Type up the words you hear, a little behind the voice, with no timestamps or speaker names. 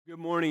Good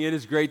morning. It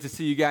is great to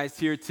see you guys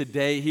here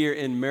today here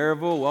in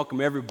Maryville.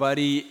 Welcome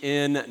everybody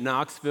in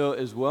Knoxville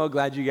as well.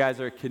 Glad you guys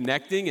are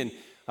connecting. And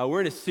we're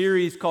in a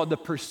series called The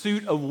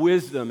Pursuit of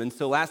Wisdom. And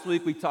so last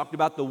week we talked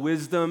about the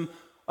wisdom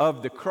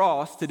of the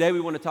cross. Today we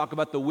want to talk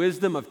about the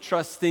wisdom of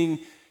trusting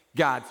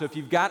God. So if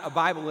you've got a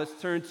Bible,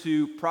 let's turn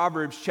to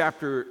Proverbs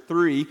chapter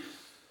 3.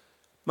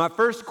 My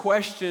first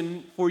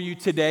question for you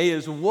today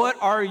is, what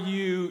are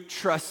you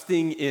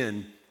trusting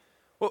in?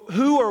 Well,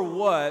 who or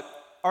what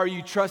are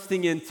you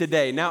trusting in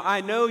today? Now,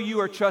 I know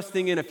you are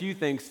trusting in a few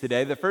things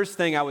today. The first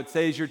thing I would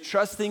say is you're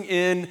trusting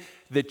in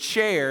the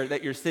chair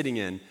that you're sitting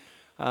in.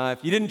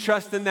 If you didn't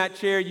trust in that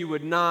chair, you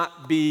would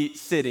not be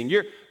sitting.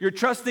 You're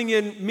trusting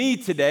in me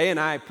today, and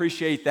I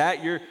appreciate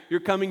that. You're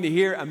coming to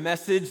hear a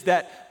message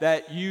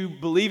that you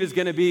believe is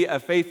going to be a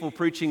faithful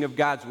preaching of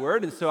God's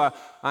word, and so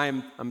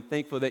I'm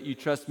thankful that you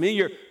trust me.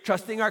 You're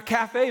trusting our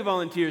cafe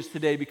volunteers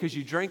today because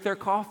you drank their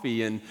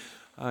coffee, and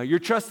you're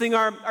trusting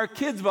our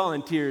kids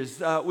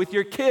volunteers with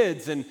your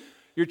kids, and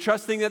you're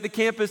trusting that the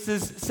campus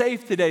is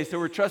safe today. So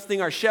we're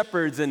trusting our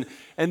shepherds and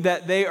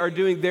that they are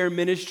doing their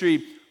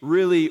ministry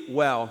really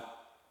well.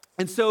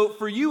 And so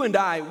for you and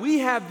I, we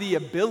have the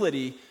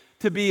ability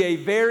to be a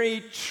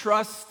very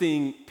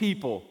trusting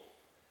people.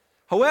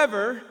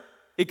 However,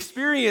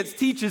 experience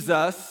teaches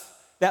us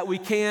that we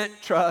can't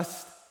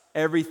trust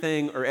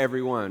everything or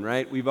everyone,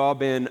 right? We've all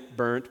been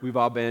burnt. We've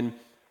all been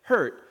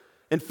hurt.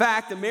 In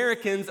fact,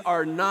 Americans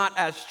are not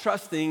as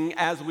trusting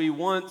as we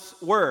once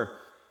were.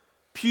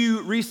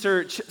 Pew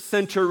Research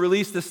Center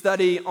released a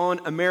study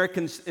on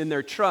Americans and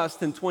their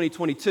trust in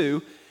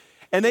 2022,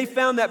 and they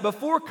found that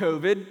before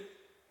COVID,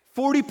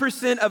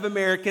 40% of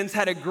Americans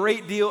had a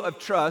great deal of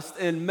trust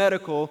in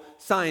medical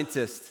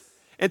scientists.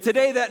 And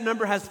today that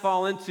number has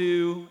fallen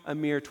to a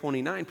mere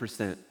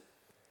 29%.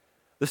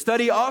 The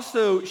study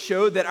also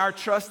showed that our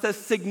trust has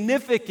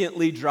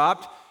significantly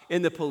dropped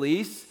in the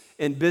police,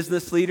 in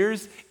business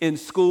leaders, in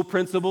school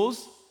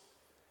principals.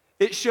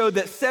 It showed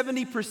that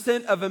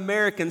 70% of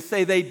Americans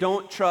say they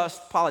don't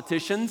trust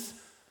politicians.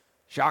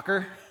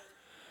 Shocker.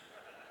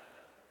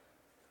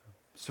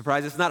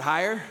 Surprised it's not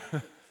higher.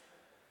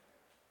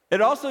 It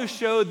also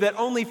showed that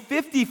only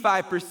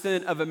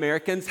 55% of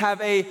Americans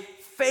have a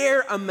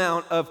fair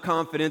amount of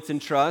confidence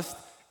and trust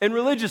in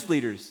religious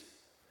leaders.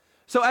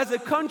 So as a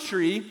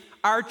country,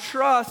 our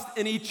trust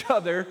in each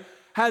other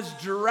has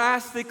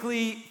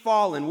drastically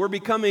fallen. We're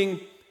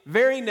becoming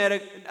very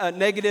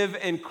negative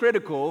and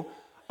critical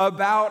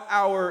about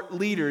our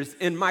leaders.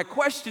 And my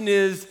question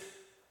is,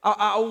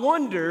 I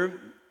wonder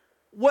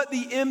what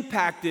the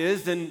impact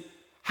is and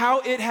how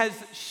it has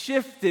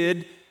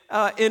shifted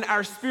in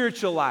our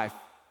spiritual life.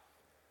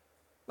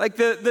 Like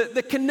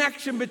the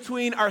connection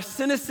between our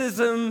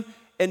cynicism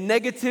and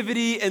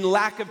negativity and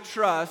lack of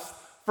trust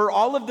for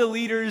all of the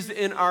leaders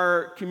in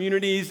our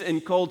communities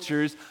and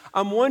cultures.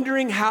 I'm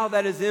wondering how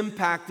that has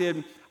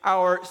impacted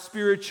our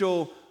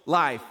spiritual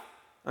life.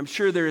 I'm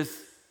sure there's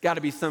got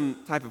to be some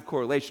type of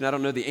correlation. I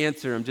don't know the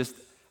answer. I'm just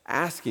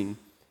asking.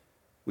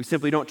 We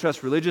simply don't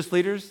trust religious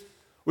leaders.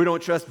 We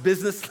don't trust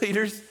business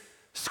leaders,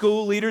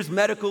 school leaders,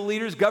 medical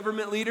leaders,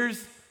 government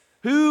leaders.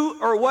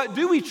 Who or what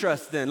do we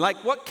trust then?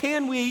 Like, what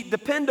can we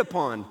depend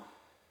upon?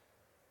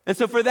 And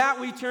so for that,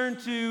 we turn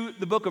to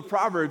the book of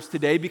Proverbs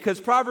today,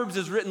 because Proverbs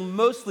is written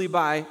mostly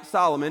by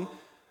Solomon.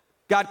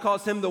 God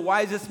calls him the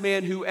wisest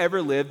man who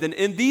ever lived. And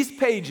in these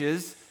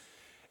pages,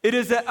 it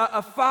is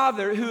a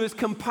father who is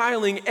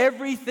compiling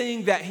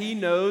everything that he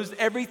knows,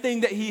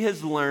 everything that he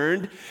has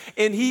learned,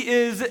 and he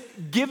is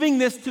giving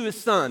this to his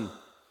son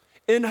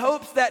in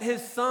hopes that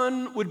his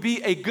son would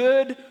be a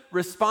good,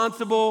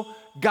 responsible,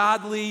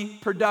 godly,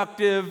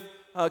 productive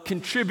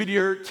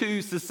contributor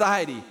to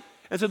society.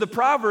 And so the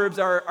Proverbs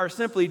are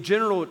simply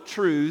general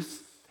truths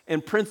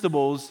and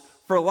principles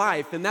for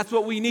life, and that's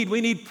what we need. We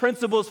need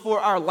principles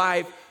for our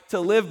life to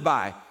live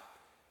by.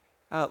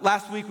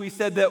 Last week we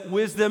said that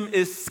wisdom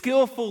is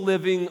skillful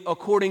living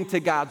according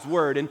to God's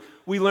word. And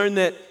we learned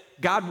that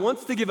God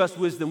wants to give us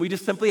wisdom. We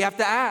just simply have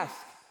to ask.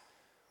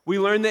 We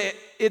learned that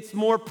it's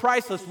more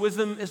priceless.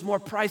 Wisdom is more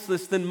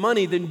priceless than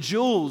money, than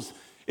jewels.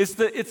 It's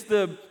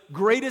the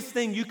greatest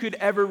thing you could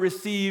ever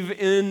receive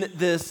in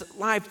this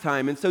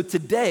lifetime. And so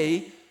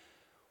today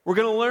we're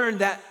going to learn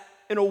that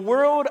in a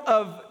world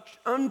of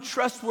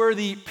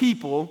untrustworthy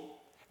people,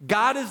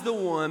 God is the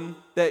one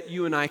that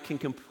you and I can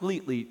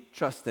completely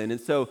trust in. And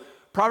so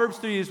Proverbs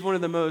 3 is one of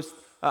the most,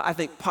 I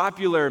think,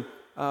 popular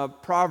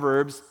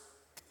Proverbs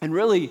and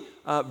really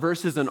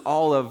verses in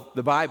all of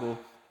the Bible.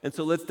 And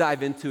so let's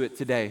dive into it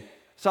today.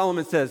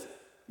 Solomon says,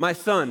 "My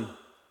son,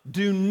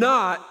 do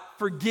not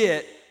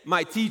forget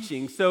my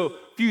teaching." So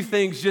a few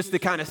things just to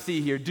kind of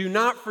see here. Do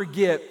not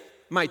forget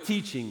my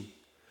teaching,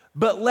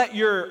 but let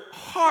your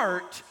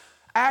heart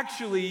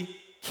actually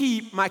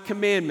keep my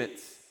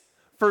commandments.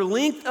 For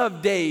length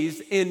of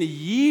days and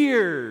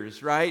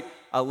years, right?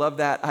 I love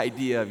that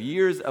idea of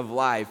years of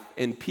life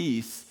and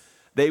peace,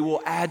 they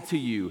will add to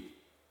you.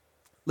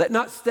 Let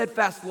not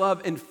steadfast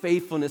love and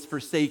faithfulness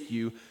forsake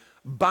you.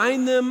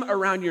 Bind them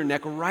around your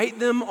neck, write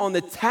them on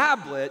the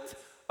tablet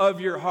of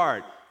your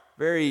heart.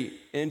 Very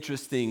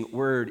interesting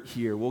word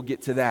here. We'll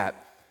get to that.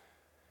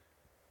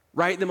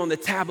 Write them on the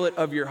tablet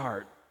of your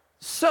heart.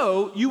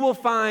 So you will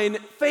find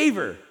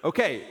favor.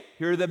 Okay,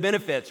 here are the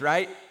benefits,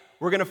 right?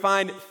 We're going to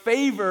find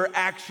favor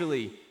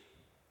actually.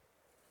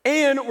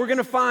 And we're going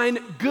to find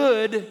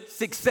good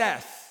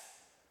success,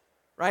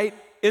 right?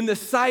 In the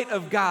sight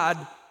of God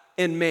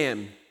and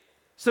man.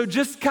 So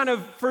just kind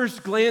of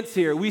first glance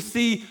here, we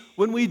see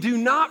when we do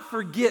not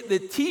forget the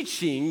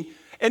teaching,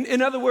 and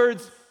in other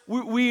words,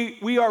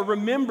 we are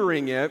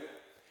remembering it,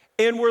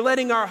 and we're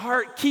letting our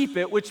heart keep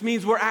it, which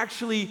means we're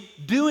actually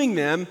doing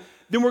them,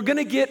 then we're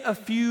gonna get a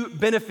few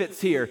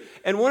benefits here.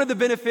 And one of the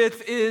benefits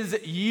is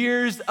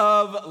years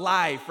of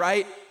life,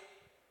 right?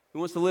 Who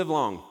wants to live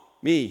long?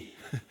 Me.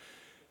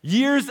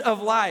 Years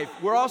of life.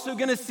 We're also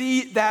gonna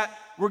see that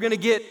we're gonna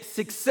get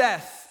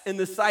success in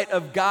the sight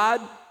of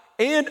God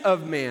and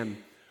of man.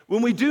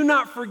 When we do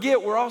not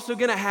forget, we're also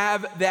gonna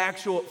have the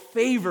actual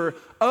favor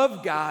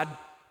of God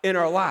in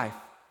our life,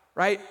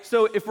 right?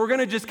 So if we're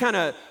gonna just kind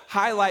of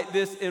highlight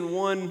this in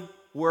one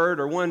word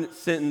or one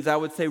sentence, I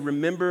would say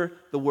remember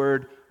the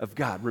word of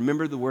God.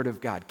 Remember the word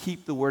of God.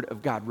 Keep the word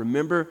of God.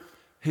 Remember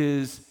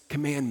his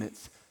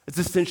commandments. That's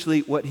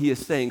essentially what he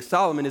is saying.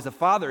 Solomon is a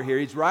father here.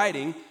 He's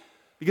writing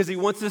because he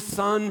wants his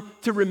son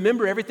to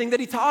remember everything that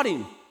he taught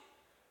him.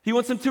 He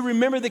wants him to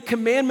remember the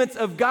commandments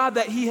of God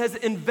that he has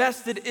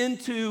invested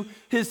into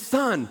his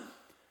son.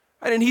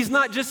 Right? And he's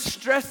not just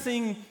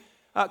stressing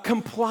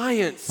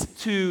compliance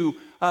to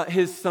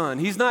his son.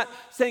 He's not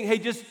saying, hey,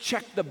 just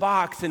check the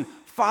box and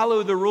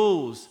follow the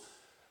rules.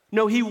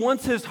 No, he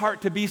wants his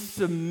heart to be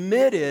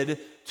submitted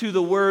to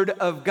the word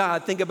of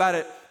God. Think about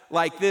it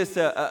like this.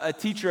 A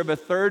teacher of a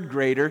third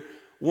grader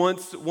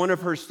wants one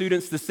of her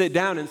students to sit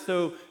down. And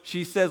so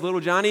she says,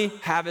 little Johnny,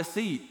 have a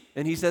seat.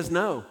 And he says,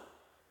 no.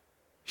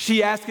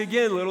 She asks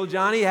again, little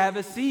Johnny, have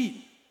a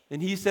seat.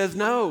 And he says,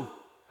 no.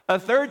 A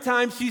third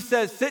time she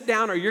says, sit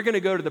down or you're going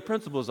to go to the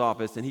principal's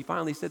office. And he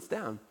finally sits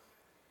down.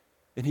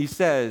 And he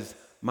says,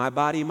 my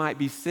body might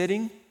be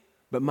sitting,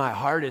 but my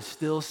heart is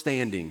still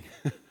standing.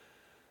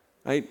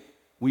 Right?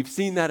 We've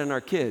seen that in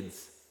our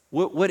kids.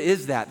 What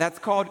is that? That's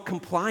called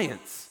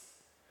compliance.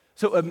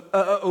 So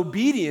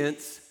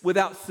obedience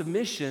without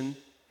submission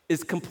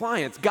is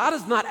compliance. God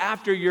is not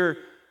after your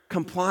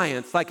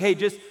compliance. Like, hey,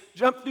 just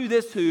jump through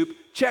this hoop,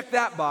 check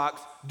that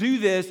box, do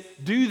this,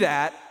 do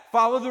that,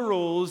 follow the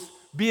rules,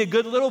 be a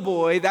good little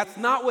boy. That's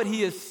not what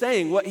he is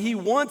saying. What he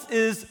wants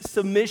is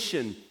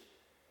submission.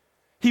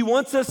 He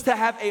wants us to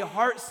have a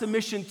heart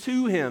submission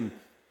to him.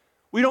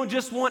 We don't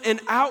just want an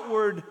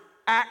outward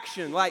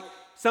action. Like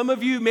some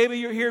of you, maybe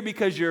you're here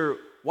because your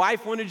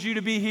wife wanted you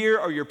to be here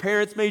or your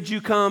parents made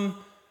you come,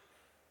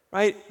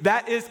 right?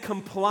 That is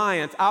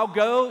compliance. I'll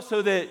go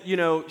so that,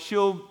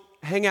 she'll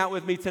hang out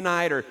with me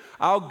tonight, or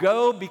I'll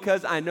go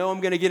because I know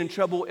I'm going to get in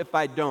trouble if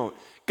I don't.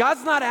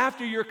 God's not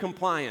after your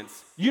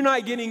compliance. You're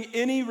not getting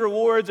any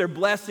rewards or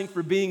blessing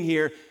for being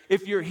here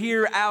if you're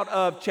here out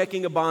of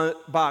checking a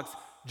box,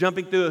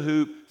 jumping through a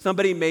hoop,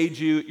 somebody made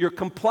you, you're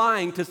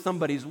complying to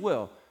somebody's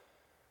will.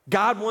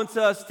 God wants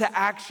us to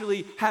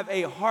actually have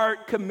a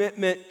heart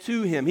commitment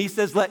to him. He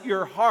says, let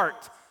your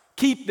heart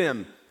keep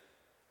them,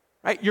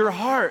 right? Your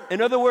heart.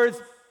 In other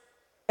words,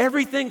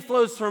 everything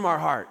flows from our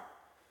heart.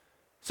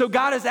 So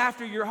God is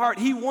after your heart.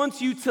 He wants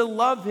you to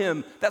love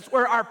him. That's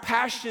where our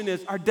passion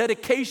is, our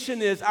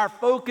dedication is, our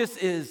focus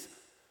is.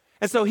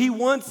 And so he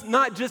wants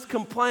not just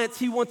compliance,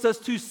 he wants us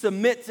to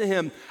submit to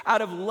him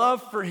out of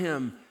love for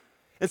him.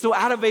 And so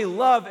out of a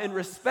love and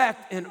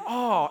respect and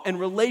awe and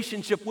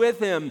relationship with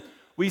him,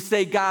 we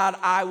say, God,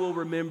 I will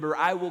remember,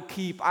 I will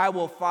keep, I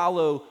will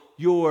follow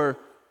your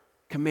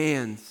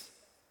commands.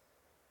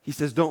 He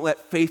says, don't let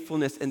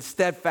faithfulness and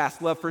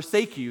steadfast love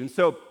forsake you. And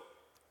so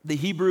the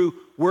Hebrew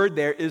word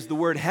there is the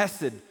word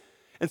hesed.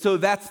 And so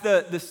that's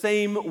the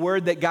same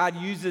word that God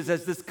uses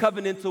as this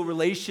covenantal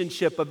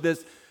relationship of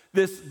this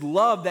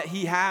love that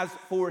he has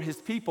for his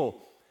people.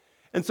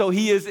 And so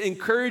he is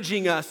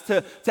encouraging us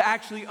to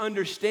actually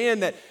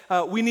understand that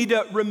we need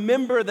to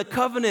remember the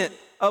covenant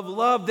of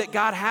love that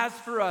God has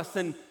for us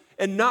and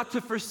not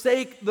to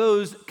forsake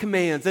those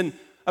commands. And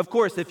of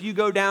course, if you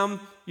go down,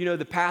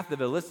 the path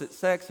of illicit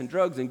sex and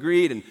drugs and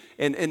greed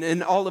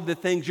and all of the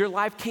things, your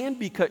life can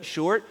be cut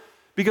short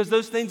because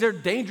those things are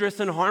dangerous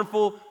and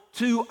harmful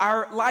to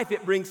our life.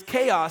 It brings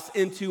chaos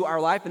into our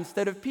life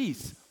instead of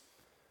peace.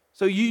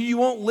 So you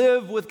won't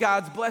live with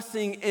God's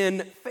blessing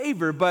and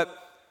favor, but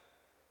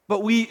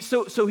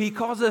so he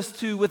calls us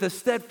to, with a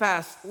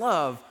steadfast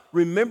love,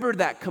 remember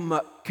that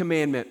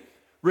commandment,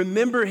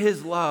 remember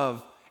his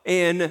love,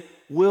 and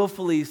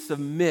willfully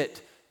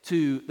submit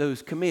to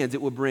those commands.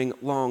 It will bring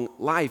long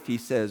life, he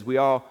says. We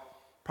all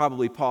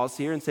probably pause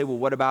here and say, well,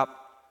 what about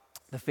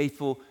the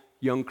faithful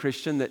young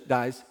Christian that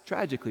dies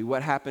tragically?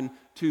 What happened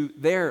to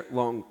their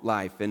long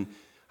life? And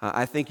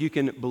I think you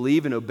can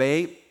believe and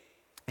obey,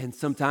 and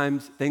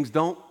sometimes things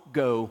don't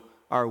go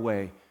our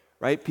way,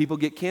 right? People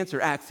get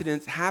cancer,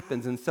 accidents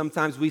happens, and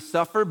sometimes we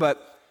suffer,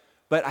 but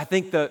I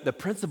think the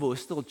principle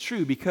is still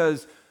true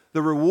because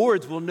the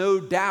rewards will no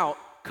doubt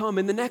come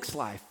in the next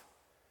life.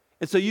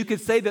 And so you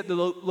could say that the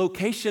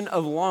location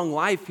of long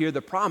life here,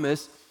 the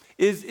promise,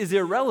 is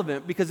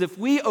irrelevant, because if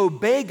we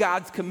obey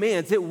God's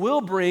commands, it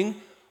will bring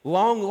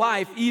long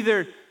life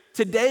either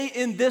today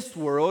in this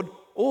world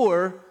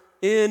or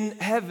in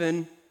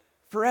heaven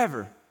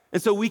forever.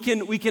 And so we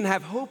can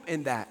have hope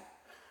in that.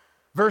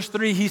 Verse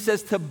 3, he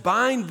says to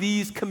bind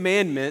these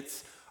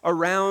commandments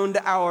around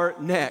our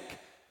neck.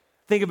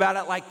 Think about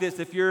it like this.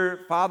 If your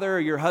father or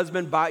your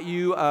husband bought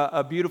you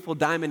a beautiful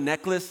diamond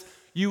necklace,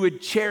 you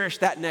would cherish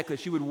that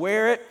necklace. You would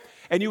wear it,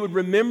 and you would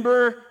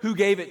remember who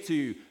gave it to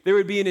you. There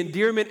would be an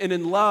endearment and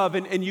in love,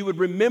 and you would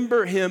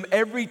remember him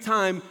every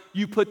time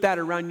you put that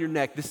around your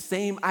neck. The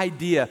same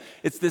idea.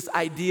 It's this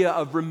idea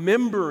of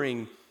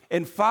remembering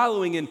and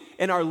following,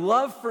 and our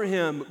love for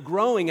him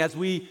growing as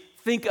we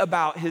think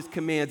about his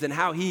commands and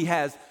how he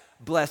has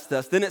blessed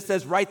us. Then it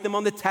says, write them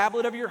on the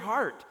tablet of your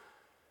heart.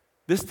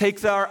 This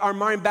takes our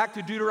mind back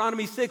to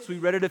Deuteronomy 6. We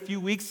read it a few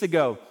weeks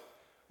ago,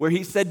 where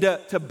he said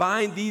to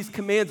bind these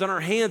commands on our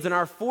hands and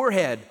our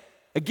forehead.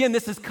 Again,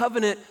 this is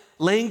covenant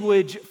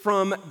language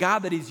from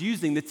God that he's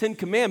using. The 10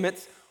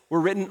 Commandments were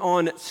written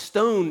on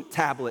stone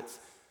tablets.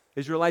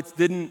 Israelites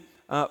didn't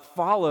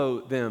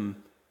follow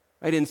them,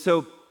 right? And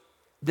so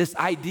this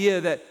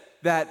idea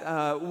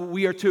that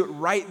we are to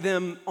write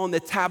them on the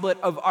tablet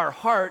of our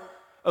heart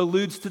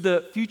alludes to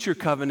the future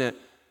covenant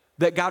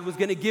that God was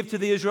going to give to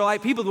the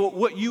Israelite people,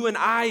 what you and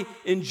I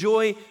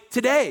enjoy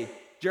today.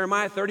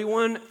 Jeremiah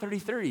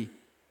 31:33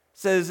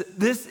 says,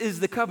 this is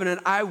the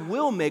covenant I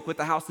will make with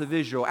the house of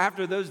Israel.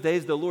 After those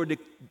days, the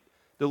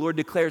Lord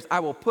declares, I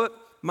will put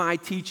my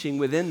teaching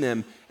within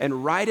them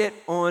and write it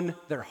on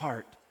their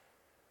heart.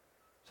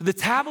 So the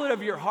tablet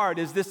of your heart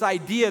is this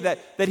idea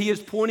that he is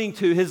pointing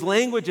to. His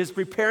language is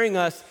preparing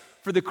us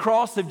for the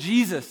cross of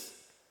Jesus.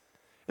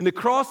 And the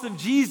cross of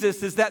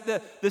Jesus is that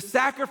the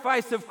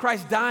sacrifice of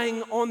Christ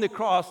dying on the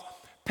cross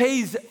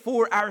pays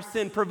for our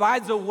sin,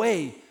 provides a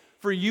way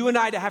for you and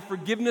I to have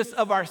forgiveness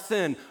of our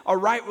sin, a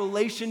right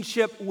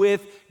relationship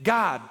with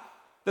God,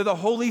 that the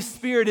Holy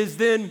Spirit is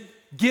then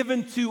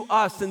given to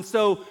us. And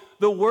so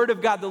the Word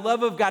of God, the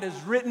love of God is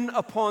written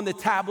upon the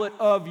tablet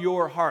of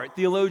your heart.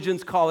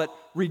 Theologians call it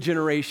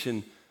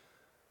regeneration.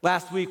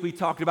 Last week we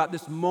talked about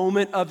this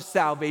moment of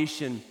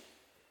salvation.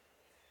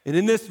 And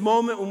in this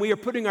moment, when we are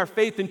putting our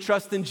faith and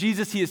trust in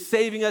Jesus, he is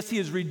saving us. He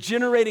is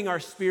regenerating our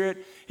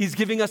spirit. He's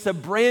giving us a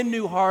brand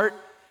new heart.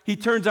 He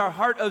turns our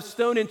heart of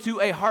stone into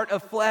a heart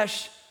of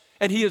flesh,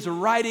 and he is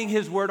writing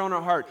his word on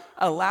our heart,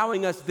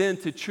 allowing us then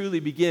to truly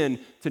begin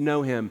to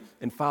know him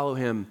and follow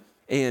him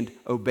and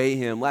obey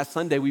him. Last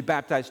Sunday, we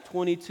baptized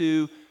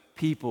 22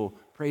 people.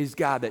 Praise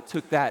God that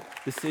took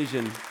that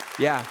decision.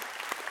 Yeah.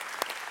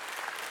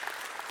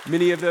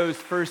 Many of those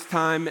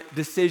first-time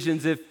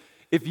decisions,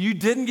 if you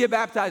didn't get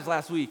baptized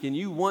last week and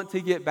you want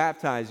to get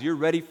baptized, you're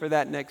ready for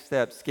that next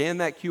step, scan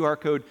that QR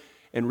code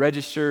and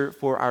register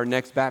for our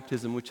next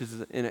baptism, which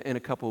is in a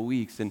couple of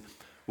weeks. And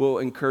we'll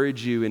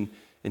encourage you.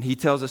 And he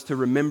tells us to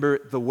remember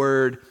the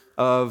word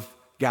of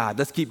God.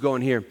 Let's keep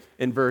going here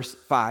in verse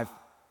 5.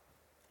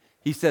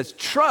 He says,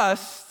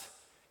 trust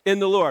in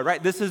the Lord,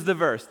 right? This is the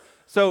verse.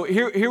 So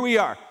here we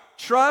are.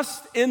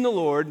 Trust in the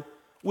Lord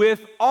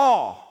with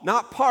all,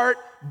 not part,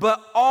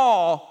 but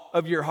all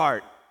of your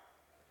heart.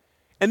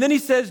 And then he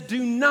says,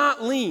 do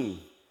not lean,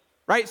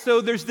 right?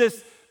 So there's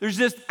this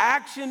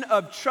action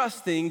of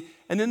trusting,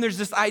 and then there's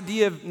this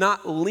idea of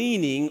not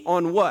leaning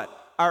on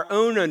what? Our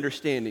own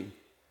understanding.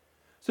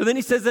 So then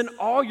he says, in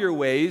all your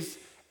ways,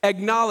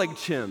 acknowledge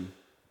him.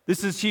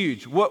 This is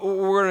huge. We're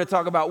going to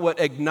talk about what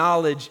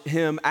acknowledge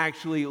him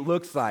actually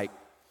looks like.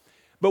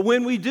 But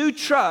when we do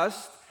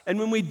trust, and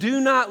when we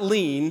do not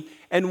lean,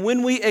 and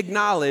when we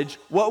acknowledge,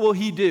 what will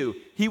he do?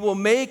 He will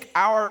make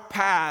our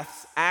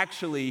paths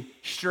actually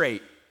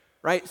straight.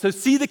 Right? So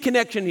see the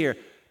connection here.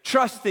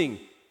 Trusting,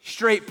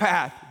 straight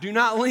path. Do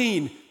not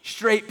lean,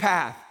 straight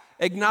path.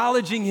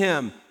 Acknowledging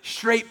him,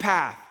 straight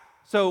path.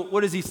 So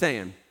what is he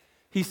saying?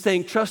 He's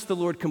saying trust the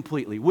Lord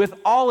completely, with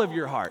all of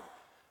your heart.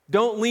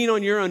 Don't lean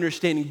on your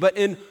understanding, but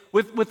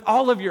with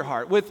all of your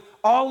heart, with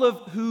all of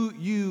who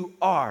you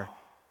are.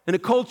 In a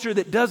culture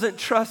that doesn't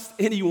trust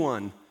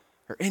anyone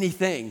or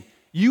anything,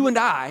 you and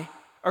I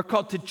are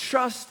called to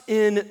trust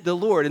in the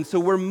Lord. And so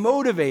we're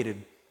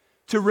motivated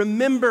to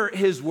remember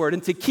his word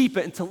and to keep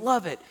it and to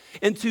love it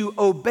and to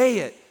obey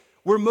it.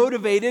 We're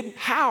motivated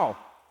how?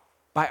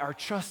 By our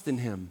trust in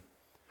him.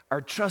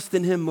 Our trust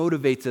in him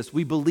motivates us.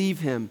 We believe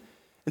him.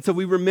 And so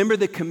we remember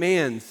the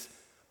commands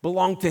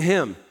belong to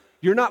him.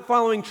 You're not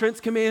following Trent's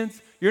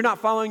commands. You're not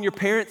following your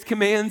parents'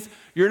 commands.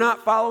 You're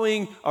not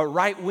following a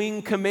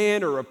right-wing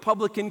command or a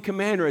Republican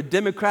command or a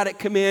Democratic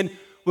command.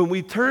 When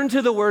we turn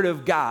to the word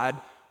of God,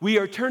 we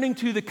are turning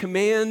to the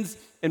commands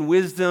and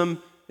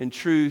wisdom and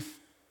truth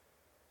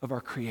of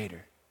our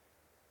Creator.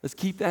 Let's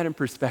keep that in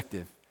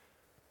perspective.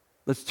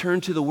 Let's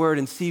turn to the Word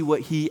and see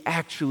what He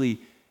actually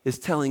is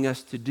telling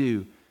us to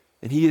do.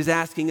 And He is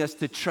asking us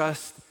to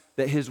trust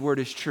that His Word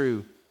is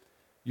true.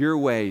 Your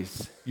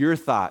ways, your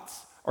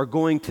thoughts are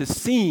going to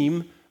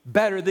seem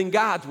better than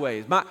God's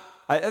ways. That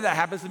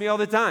happens to me all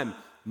the time.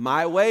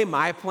 My way,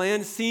 my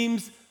plan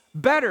seems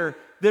better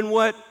than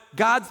what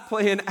God's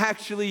plan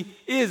actually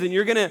is. And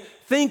you're going to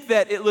think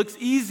that it looks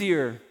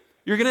easier.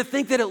 You're going to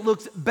think that it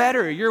looks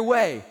better your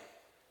way.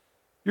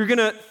 You're going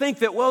to think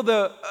that, well,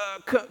 the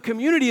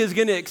community is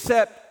going to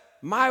accept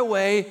my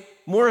way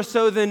more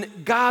so than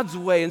God's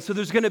way. And so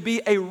there's going to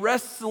be a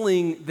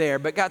wrestling there.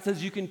 But God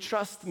says, you can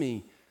trust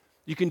me.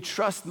 You can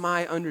trust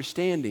my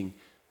understanding,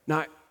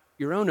 not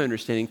your own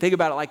understanding. Think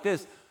about it like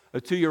this. A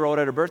 2-year-old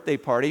at a birthday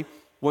party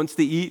wants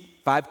to eat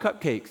 5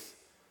 cupcakes.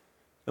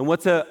 And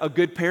what's a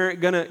good parent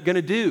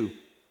gonna do?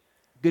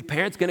 Good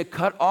parent's gonna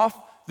cut off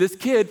this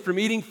kid from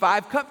eating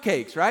 5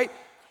 cupcakes, right?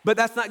 But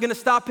that's not gonna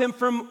stop him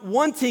from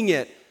wanting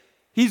it.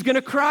 He's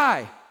gonna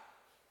cry.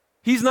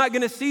 He's not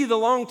gonna see the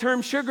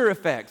long-term sugar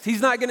effects.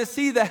 He's not gonna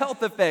see the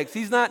health effects.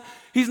 He's not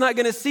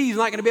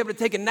gonna be able to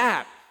take a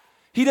nap.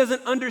 He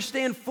doesn't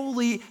understand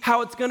fully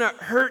how it's gonna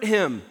hurt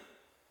him.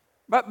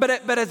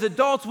 But as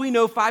adults, we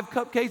know 5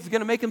 cupcakes is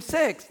gonna make him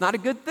sick. It's not a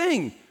good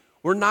thing.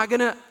 We're not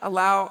gonna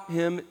allow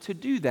him to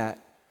do that.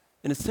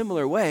 In a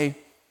similar way,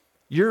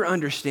 your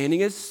understanding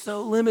is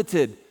so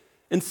limited.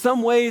 In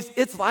some ways,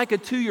 it's like a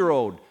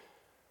 2-year-old,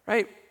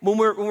 right? When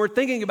we're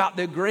thinking about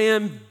the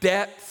grand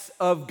depths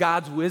of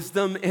God's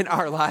wisdom in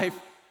our life,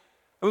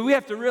 I mean, we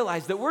have to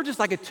realize that we're just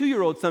like a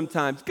 2-year-old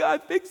sometimes.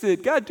 God, fix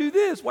it. God, do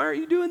this. Why aren't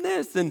you doing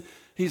this? And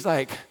he's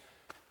like,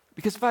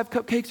 because 5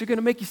 cupcakes are going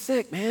to make you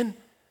sick, man.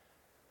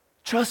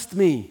 Trust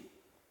me.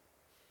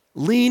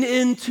 Lean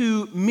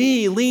into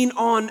me. Lean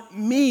on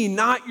me,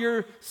 not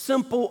your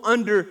simple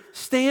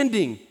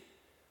understanding.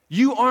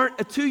 You aren't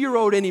a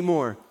 2-year-old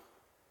anymore,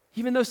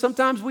 even though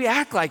sometimes we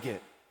act like it.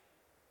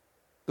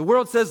 The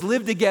world says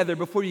live together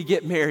before you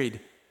get married.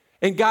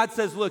 And God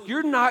says, look,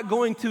 you're not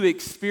going to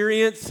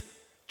experience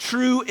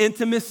true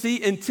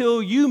intimacy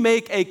until you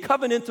make a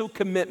covenantal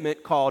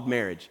commitment called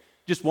marriage.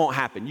 Just won't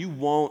happen. You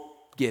won't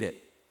get it.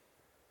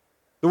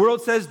 The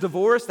world says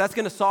divorce, that's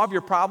going to solve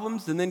your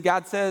problems. And then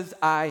God says,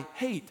 I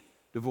hate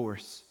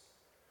divorce.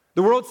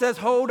 The world says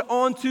hold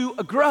on to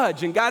a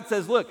grudge. And God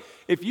says, look,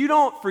 if you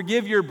don't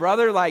forgive your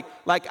brother like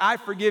I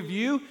forgive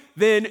you,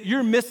 then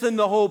you're missing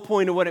the whole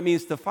point of what it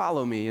means to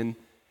follow me.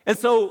 And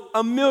so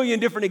a million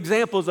different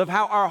examples of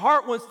how our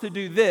heart wants to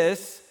do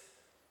this,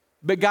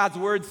 but God's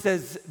word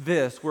says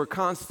this. We're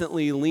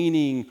constantly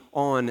leaning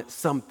on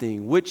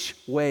something. Which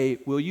way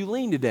will you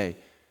lean today?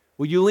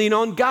 Will you lean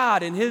on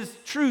God and his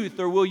truth,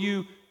 or will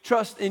you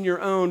trust in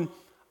your own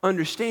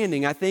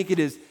understanding? I think it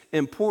is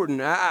important.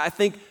 I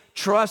think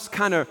trust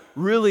kind of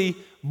really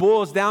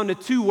boils down to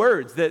 2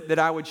 words that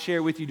I would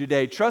share with you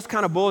today. Trust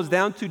kind of boils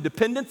down to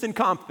dependence and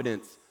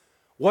confidence.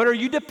 What are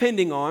you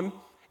depending on,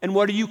 and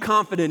what are you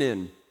confident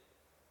in?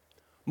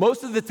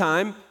 Most of the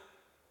time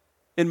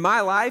in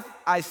my life,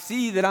 I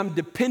see that I'm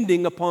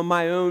depending upon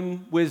my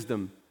own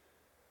wisdom.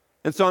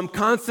 And so I'm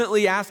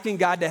constantly asking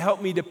God to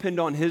help me depend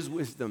on his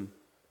wisdom.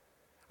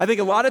 I think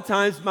a lot of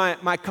times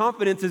my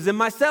confidence is in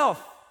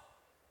myself.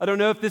 I don't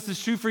know if this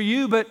is true for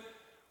you, but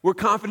we're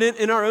confident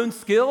in our own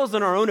skills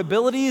and our own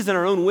abilities and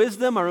our own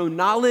wisdom, our own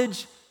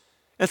knowledge.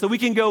 And so we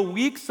can go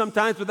weeks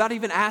sometimes without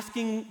even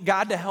asking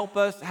God to help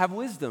us have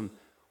wisdom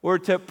or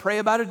to pray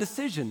about a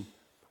decision.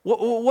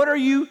 What are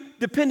you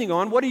depending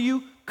on? What are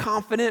you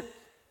confident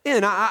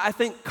in? I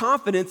think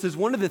confidence is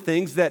one of the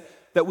things that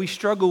we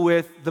struggle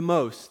with the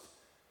most.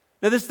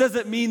 Now, this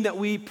doesn't mean that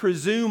we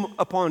presume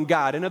upon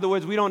God. In other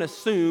words, we don't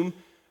assume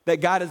that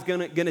God is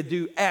gonna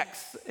do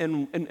X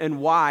and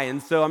Y.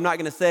 And so I'm not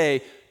gonna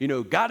say,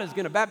 God is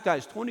gonna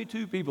baptize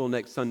 22 people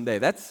next Sunday.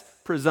 That's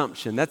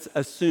presumption. That's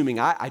assuming.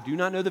 I do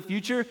not know the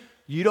future.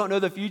 You don't know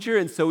the future.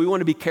 And so we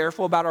want to be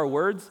careful about our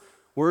words.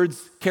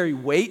 Words carry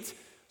weight.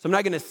 So I'm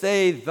not gonna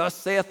say, thus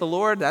saith the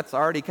Lord. That's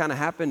already kind of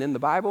happened in the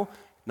Bible.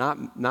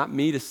 Not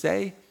me to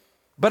say.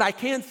 But I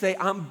can say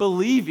I'm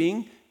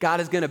believing God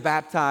is gonna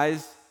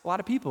baptize a lot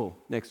of people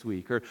next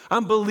week, or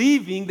I'm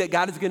believing that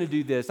God is going to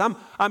do this. I'm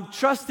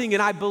trusting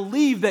and I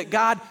believe that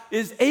God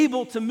is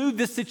able to move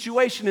this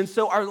situation. And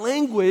so our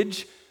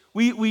language,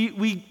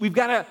 we've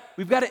got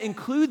to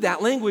include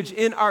that language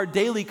in our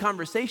daily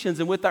conversations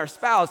and with our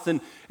spouse.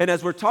 And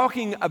as we're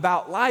talking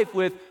about life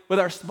with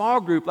our small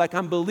group, like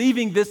I'm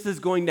believing this is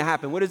going to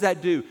happen. What does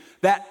that do?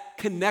 That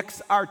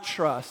connects our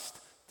trust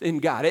in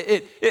God.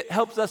 It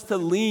helps us to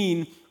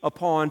lean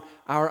upon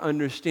our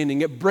understanding.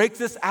 It breaks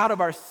us out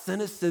of our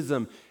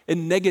cynicism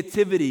and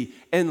negativity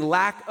and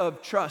lack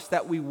of trust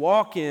that we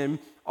walk in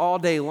all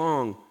day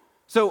long.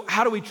 So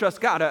how do we trust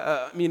God?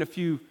 A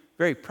few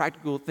very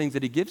practical things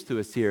that he gives to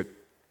us here.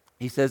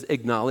 He says,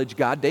 acknowledge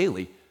God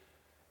daily.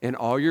 In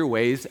all your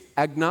ways,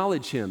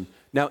 acknowledge him.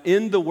 Now,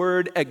 in the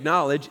word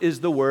acknowledge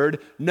is the word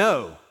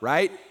know,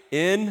 right?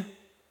 N-K-N-O.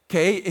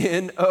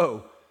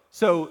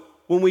 So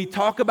when we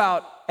talk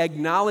about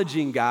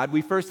acknowledging God,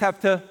 we first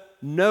have to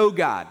know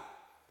God.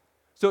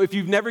 So if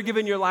you've never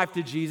given your life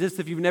to Jesus,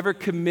 if you've never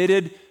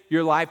committed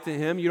your life to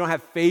him, you don't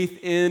have faith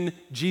in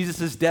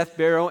Jesus' death,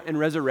 burial, and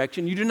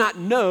resurrection, you do not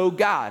know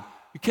God.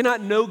 You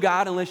cannot know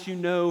God unless you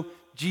know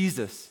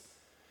Jesus.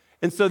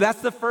 And so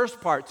that's the first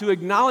part. To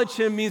acknowledge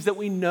him means that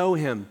we know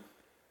him.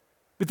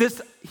 But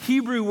this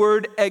Hebrew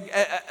word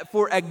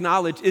for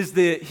acknowledge is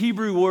the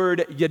Hebrew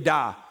word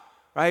yada,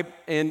 right?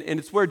 And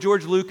it's where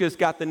George Lucas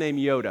got the name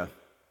Yoda.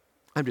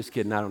 I'm just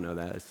kidding, I don't know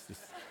that. It's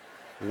just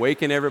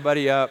waking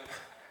everybody up.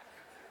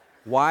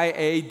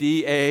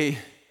 Y-A-D-A,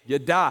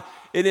 yada.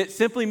 And it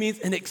simply means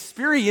an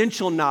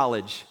experiential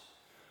knowledge.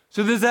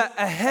 So there's a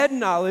head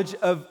knowledge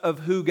of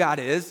who God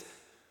is,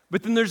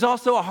 but then there's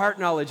also a heart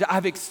knowledge.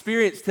 I've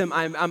experienced him.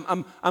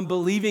 I'm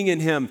believing in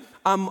him.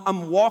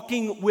 I'm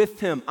walking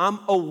with him. I'm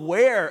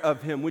aware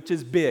of him, which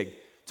is big.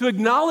 To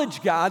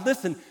acknowledge God,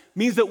 listen,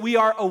 means that we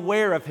are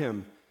aware of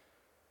him.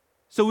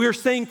 So we're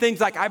saying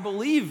things like, I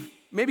believe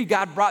maybe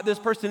God brought this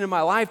person in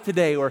my life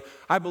today, or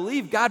I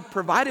believe God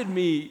provided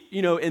me,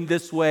 in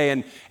this way,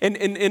 and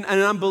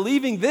I'm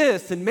believing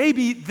this, and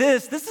maybe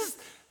this. This is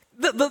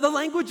the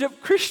language of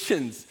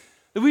Christians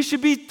that we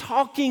should be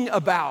talking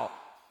about.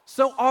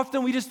 So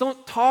often we just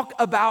don't talk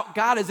about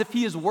God as if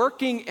he is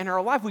working in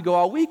our life. We go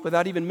all week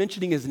without even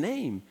mentioning his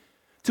name.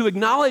 To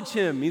acknowledge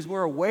him means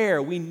we're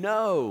aware, we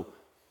know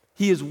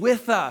he is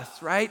with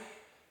us, right?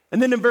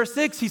 And then in verse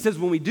 6, he says,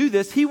 when we do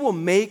this, he will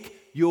make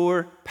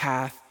your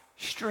path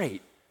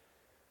straight.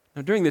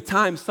 Now, during the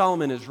time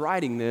Solomon is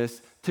writing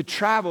this, to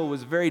travel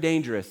was very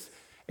dangerous.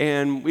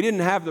 And we didn't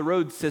have the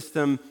road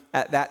system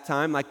at that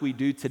time like we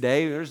do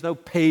today. There's no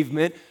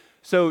pavement.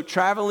 So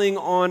traveling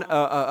on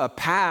a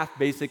path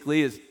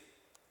basically is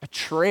a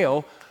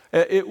trail.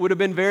 It would have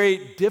been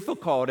very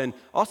difficult and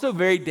also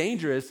very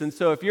dangerous. And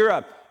so if you're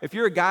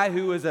a guy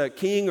who was a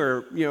king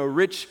or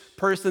rich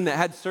person that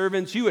had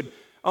servants, you would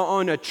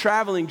on a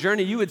traveling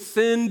journey, you would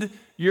send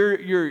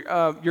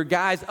your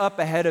guys up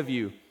ahead of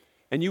you,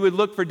 and you would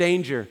look for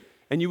danger,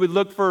 and you would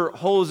look for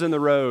holes in the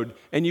road,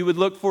 and you would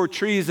look for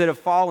trees that have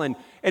fallen.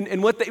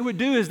 And what they would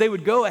do is they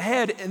would go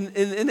ahead and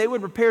they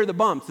would repair the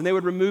bumps, and they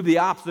would remove the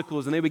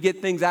obstacles, and they would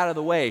get things out of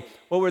the way.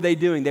 What were they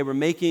doing? They were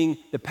making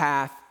the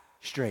path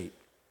straight.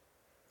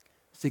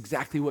 It's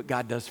exactly what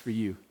God does for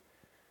you.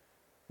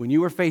 When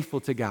you are faithful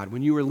to God,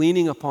 when you are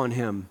leaning upon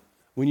him,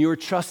 when you are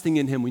trusting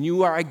in him, when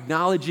you are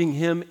acknowledging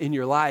him in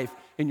your life,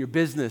 in your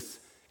business,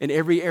 in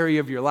every area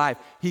of your life,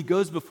 he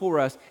goes before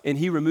us and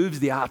he removes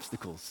the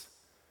obstacles.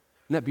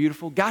 Isn't that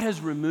beautiful? God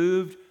has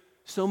removed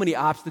so many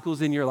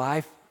obstacles in your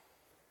life,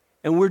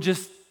 and we're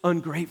just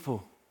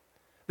ungrateful.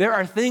 There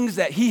are things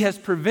that he has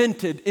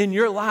prevented in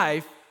your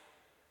life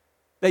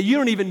that you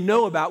don't even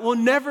know about, will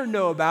never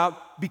know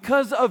about.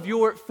 Because of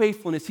your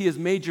faithfulness, he has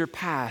made your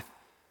path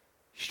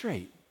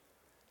straight.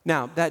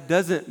 Now, that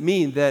doesn't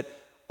mean that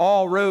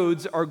all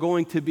roads are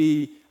going to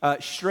be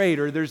straight,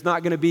 or there's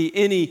not going to be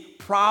any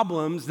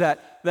problems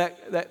that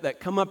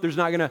come up. There's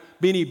not going to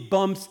be any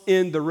bumps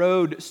in the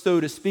road,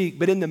 so to speak.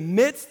 But in the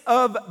midst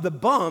of the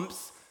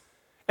bumps,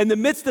 in the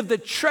midst of the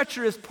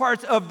treacherous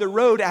parts of the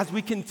road, as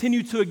we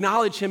continue to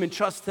acknowledge him and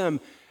trust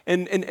him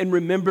and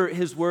remember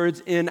his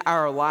words in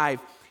our life,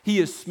 he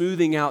is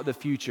smoothing out the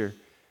future.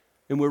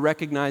 And we're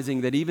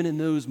recognizing that even in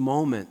those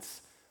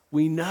moments,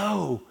 we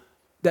know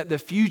that the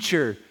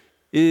future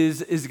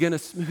is going to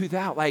smooth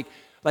out, like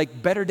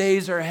better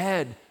days are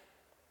ahead.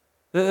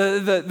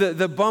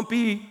 The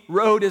bumpy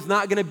road is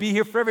not going to be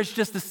here forever. It's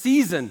just a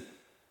season.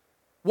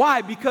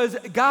 Why? Because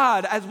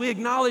God, as we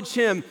acknowledge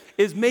him,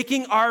 is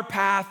making our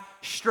path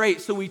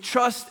straight. So we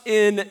trust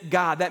in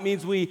God. That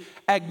means we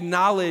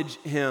acknowledge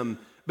him.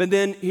 But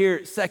then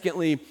here,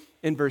 secondly,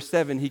 in verse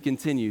 7, he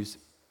continues.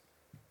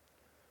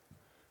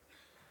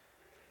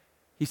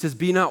 He says,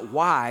 be not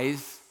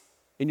wise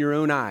in your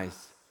own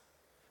eyes.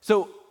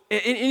 So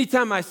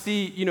anytime I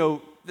see,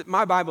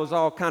 my Bible is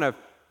all kind of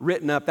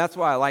written up. That's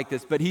why I like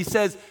this. But he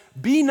says,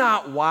 be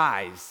not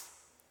wise.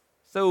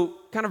 So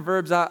kind of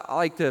verbs I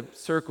like to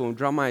circle and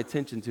draw my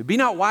attention to. Be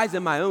not wise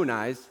in my own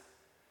eyes.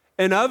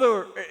 And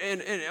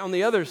on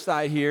the other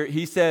side here,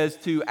 he says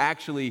to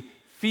actually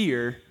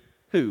fear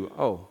who?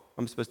 Oh,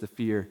 I'm supposed to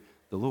fear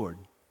the Lord.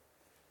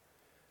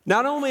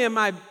 Not only am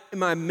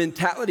my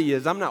mentality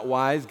is I'm not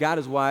wise, God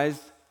is wise,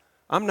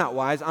 I'm not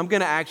wise, I'm going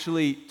to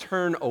actually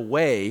turn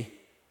away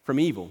from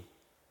evil,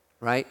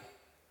 right?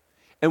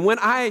 And when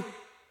I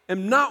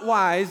am not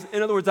wise,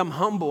 in other words, I'm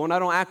humble and I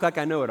don't act like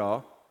I know it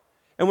all,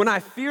 and when I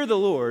fear the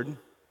Lord,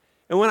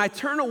 and when I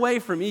turn away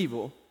from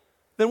evil,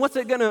 then what's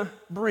it going to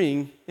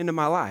bring into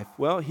my life?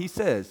 Well, he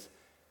says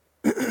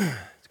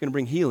it's going to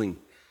bring healing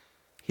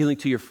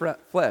to your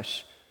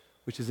flesh,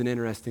 which is an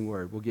interesting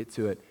word. We'll get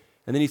to it.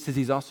 And then he says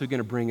he's also going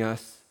to bring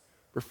us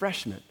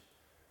refreshment.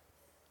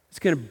 It's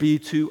going to be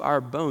to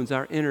our bones,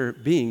 our inner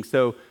being.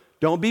 So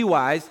don't be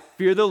wise,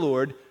 fear the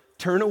Lord,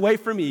 turn away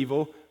from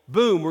evil.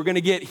 Boom, we're going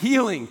to get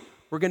healing.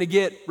 We're going to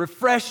get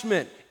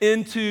refreshment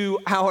into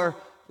our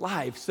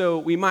life. So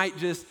we might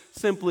just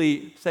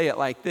simply say it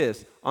like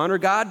this. Honor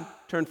God,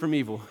 turn from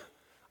evil.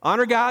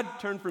 Honor God,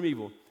 turn from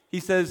evil. He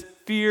says,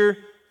 fear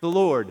the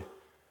Lord,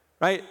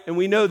 right? And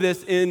we know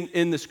this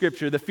in the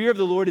scripture. The fear of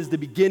the Lord is the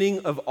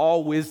beginning of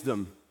all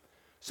wisdom.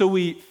 So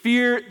we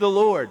fear the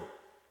Lord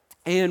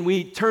and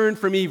we turn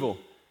from evil.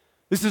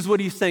 This is what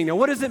he's saying. Now,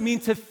 what does it mean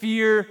to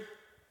fear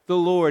the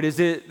Lord? Is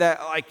it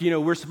that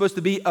we're supposed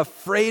to be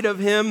afraid of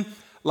him?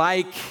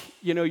 like,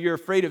 you're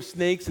afraid of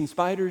snakes and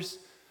spiders?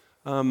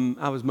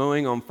 I was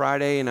mowing on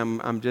Friday, and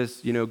I'm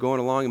just, going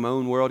along in my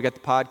own world, got the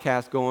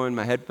podcast going,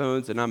 my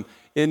headphones, and I'm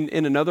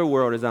in another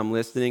world as I'm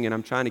listening, and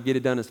I'm trying to get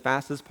it done as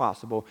fast as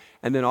possible.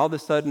 And then all of a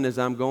sudden, as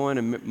I'm going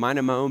and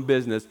minding my own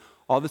business,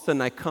 all of a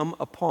sudden I come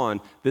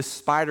upon this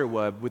spider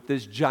web with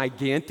this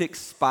gigantic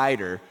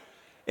spider,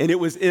 and it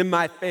was in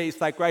my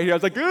face, like right here. I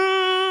was like,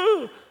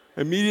 "Ooh!"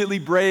 Immediately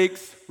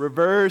brakes,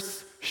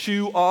 reverse,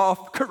 shoe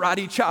off,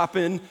 karate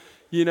chopping,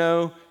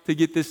 to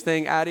get this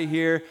thing out of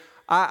here.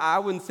 I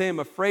wouldn't say I'm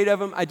afraid of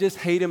them. I just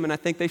hate them, and I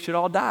think they should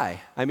all die.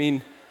 I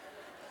mean,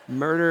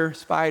 murder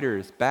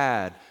spiders,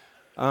 bad.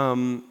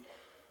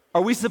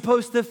 Are we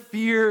supposed to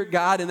fear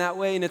God in that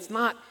way? And that's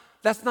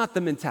not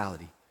the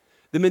mentality.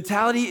 The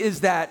mentality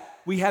is that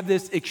we have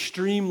this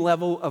extreme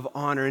level of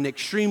honor, an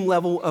extreme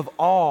level of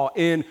awe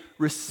and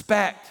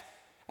respect.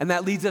 And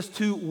that leads us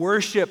to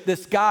worship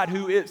this God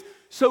who is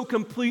so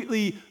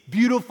completely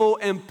beautiful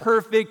and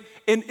perfect,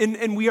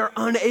 and we are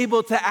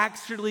unable to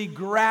actually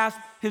grasp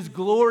his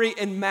glory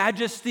and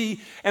majesty,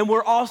 and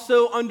we're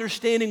also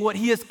understanding what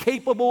he is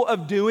capable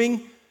of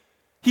doing.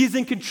 He's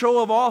in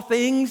control of all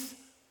things.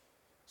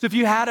 So if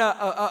you had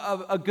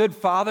a good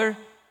father,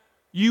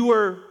 you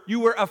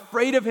were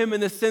afraid of him in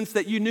the sense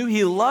that you knew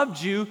he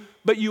loved you,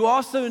 but you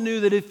also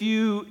knew that if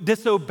you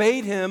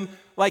disobeyed him,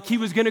 like he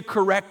was going to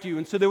correct you.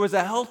 And so there was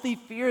a healthy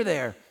fear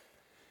there.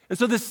 And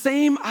so the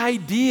same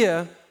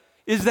idea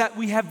is that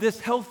we have this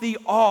healthy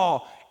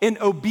awe and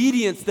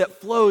obedience that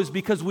flows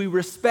because we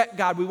respect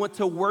God. We want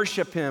to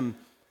worship him.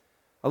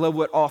 I love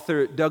what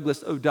author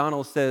Douglas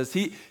O'Donnell says.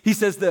 He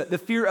says that the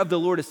fear of the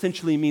Lord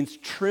essentially means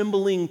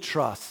trembling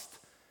trust,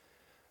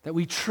 that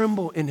we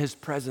tremble in his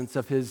presence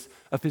of his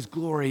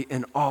glory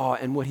and awe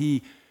and what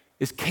he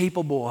is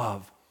capable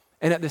of.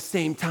 And at the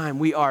same time,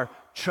 we are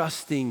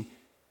trusting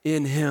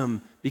in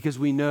him because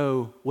we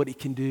know what he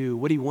can do,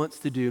 what he wants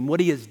to do, and what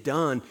he has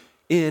done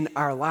in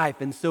our life.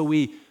 And so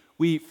we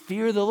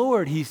fear the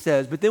Lord, he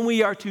says, but then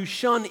we are to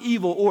shun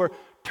evil or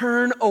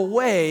turn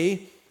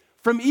away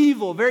from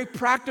evil. Very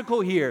practical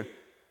here.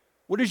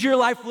 What does your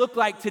life look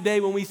like today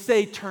when we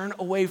say turn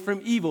away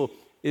from evil?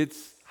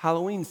 It's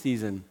Halloween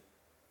season.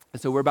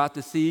 And so we're about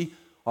to see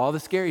all the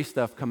scary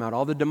stuff come out,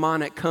 all the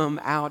demonic come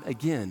out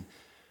again.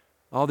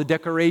 All the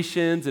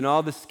decorations and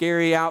all the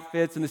scary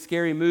outfits and the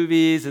scary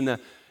movies and the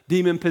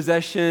demon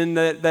possession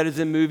that is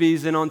in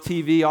movies and on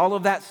TV, all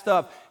of that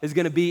stuff is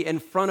going to be in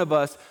front of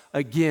us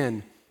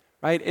again,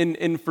 right?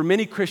 And for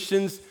many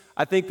Christians,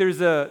 I think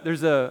there's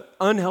a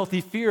unhealthy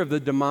fear of the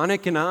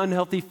demonic and an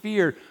unhealthy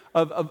fear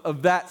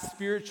of that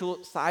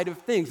spiritual side of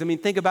things. I mean,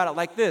 think about it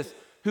like this.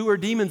 Who are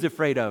demons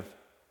afraid of?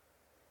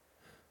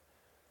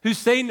 Who's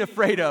Satan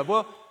afraid of?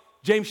 Well,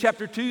 James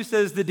chapter 2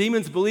 says the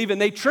demons believe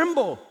and they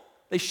tremble,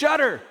 they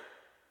shudder,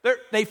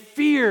 they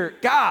fear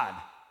God.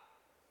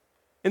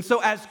 And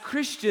so as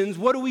Christians,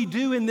 what do we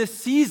do in this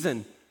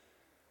season?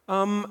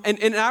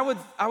 And I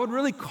would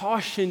really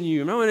caution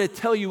you. I'm not going to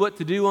tell you what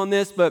to do on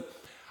this, but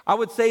I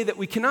would say that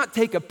we cannot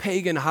take a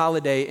pagan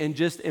holiday and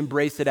just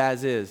embrace it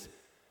as is.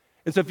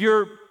 And so if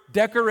you're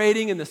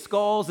decorating in the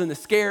skulls and the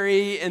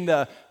scary and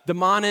the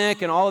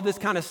demonic and all of this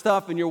kind of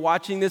stuff, and you're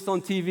watching this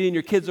on TV and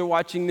your kids are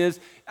watching this,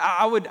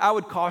 I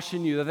would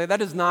caution you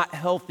that is not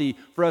healthy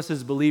for us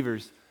as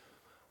believers.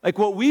 Like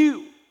what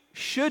we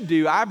should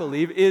do, I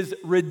believe, is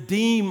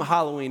redeem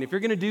Halloween. If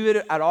you're going to do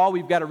it at all,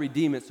 we've got to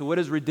redeem it. So what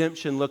does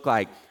redemption look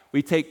like?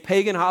 We take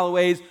pagan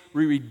holidays,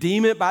 we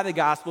redeem it by the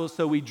gospel,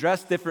 so we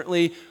dress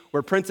differently.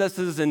 We're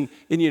princesses and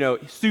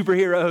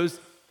superheroes.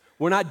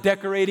 We're not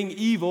decorating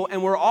evil,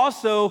 and we're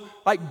also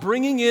like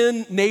bringing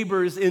in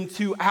neighbors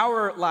into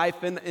our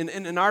life and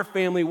in our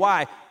family.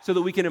 Why? So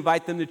that we can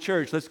invite them to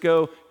church. Let's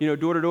go,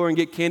 door to door and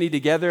get candy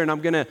together, and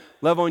I'm going to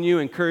love on you,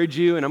 encourage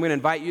you, and I'm going to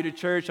invite you to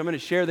church. I'm going to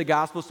share the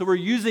gospel. So we're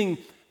using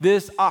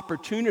this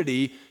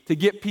opportunity to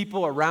get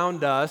people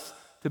around us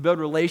to build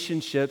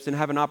relationships and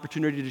have an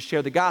opportunity to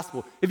share the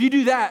gospel. If you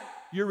do that,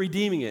 you're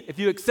redeeming it. If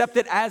you accept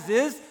it as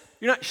is,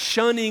 you're not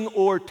shunning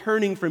or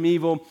turning from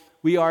evil.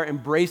 We are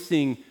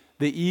embracing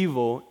the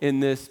evil in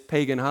this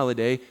pagan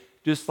holiday,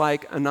 just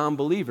like a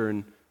non-believer,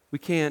 and we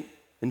can't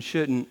and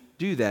shouldn't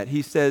do that.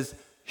 He says,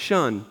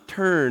 shun,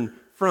 turn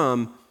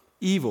from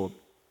evil.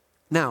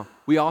 Now,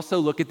 we also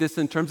look at this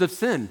in terms of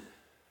sin.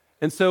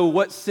 And so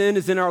what sin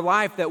is in our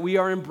life that we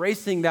are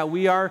embracing, that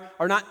we are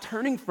not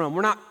turning from,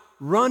 we're not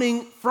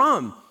running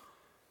from.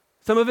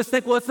 Some of us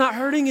think, well, it's not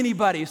hurting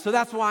anybody, so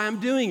that's why I'm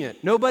doing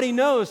it. Nobody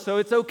knows, so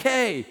it's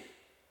okay.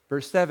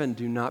 Verse 7,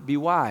 do not be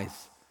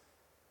wise.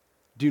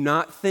 Do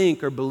not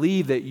think or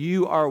believe that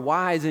you are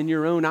wise in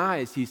your own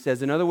eyes, he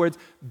says. In other words,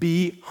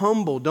 be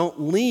humble. Don't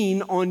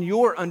lean on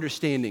your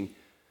understanding.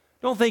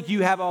 Don't think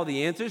you have all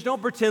the answers.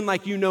 Don't pretend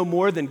like you know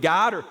more than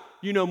God, or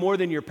you know more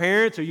than your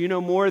parents, or you know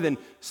more than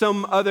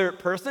some other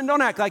person.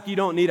 Don't act like you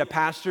don't need a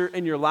pastor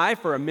in your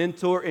life or a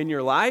mentor in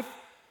your life.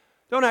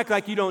 Don't act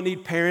like you don't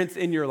need parents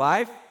in your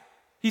life.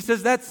 He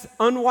says that's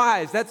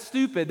unwise, that's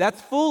stupid,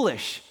 that's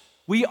foolish.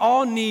 We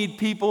all need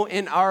people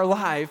in our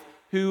life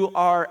who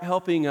are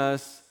helping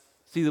us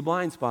see the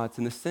blind spots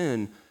and the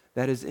sin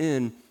that is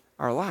in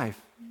our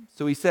life.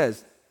 So he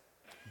says,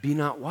 be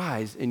not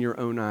wise in your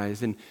own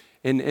eyes. And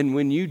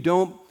when you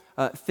don't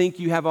think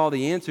you have all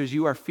the answers,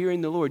 you are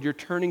fearing the Lord. You're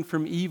turning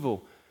from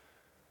evil.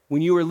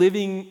 When you are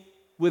living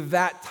with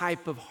that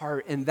type of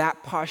heart and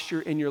that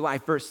posture in your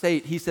life, verse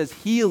 8, he says,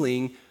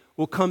 healing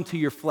will come to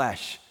your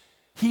flesh.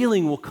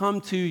 Healing will come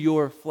to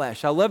your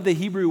flesh. I love the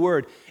Hebrew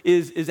word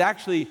is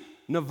actually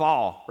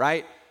naval,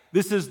 right?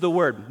 This is the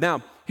word.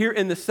 Now, here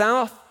in the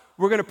South,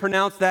 we're going to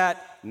pronounce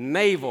that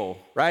navel,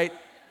 right?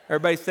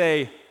 Everybody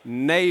say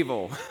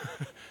navel.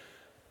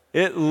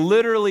 It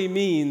literally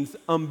means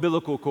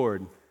umbilical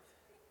cord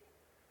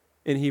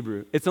in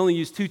Hebrew. It's only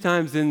used 2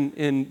 times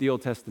in the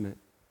Old Testament,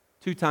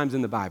 2 times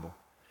in the Bible.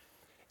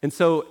 And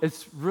so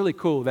it's really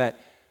cool that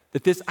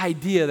this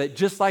idea that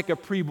just like a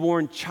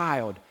preborn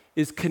child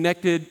is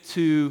connected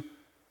to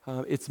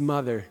its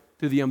mother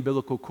through the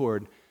umbilical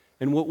cord.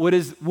 And what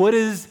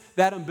is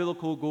that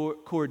umbilical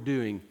cord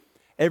doing?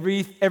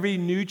 Every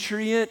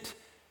nutrient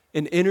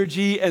and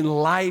energy and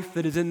life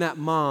that is in that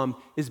mom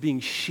is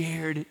being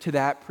shared to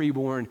that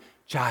preborn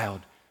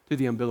child through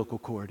the umbilical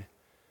cord.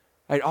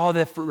 Right? All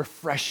the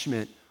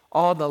refreshment,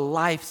 all the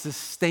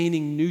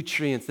life-sustaining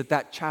nutrients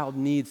that child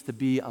needs to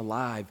be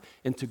alive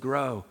and to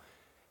grow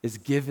is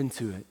given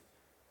to it.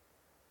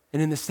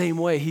 And in the same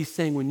way, he's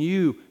saying when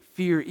you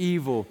fear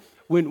evil,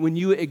 when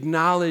you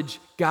acknowledge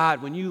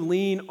God, when you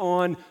lean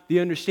on the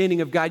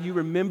understanding of God, you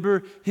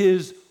remember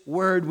his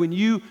word, when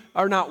you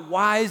are not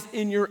wise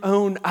in your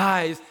own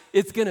eyes,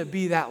 it's going to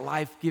be that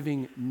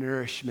life-giving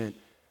nourishment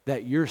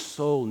that your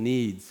soul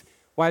needs.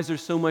 Why is there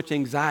so much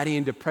anxiety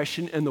and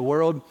depression in the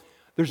world?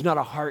 There's not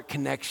a heart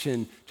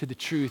connection to the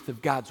truth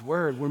of God's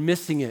word. We're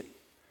missing it.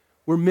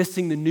 We're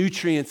missing the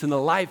nutrients and the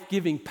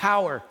life-giving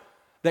power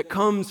that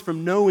comes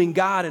from knowing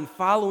God and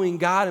following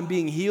God and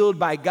being healed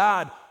by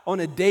God on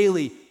a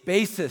daily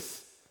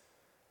basis.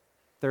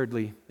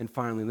 Thirdly, and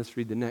finally, let's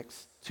read the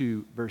next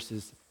 2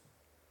 verses.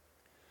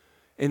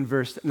 In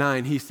verse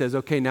 9, he says,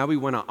 okay, now we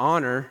want to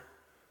honor,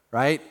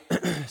 right?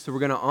 So we're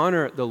going to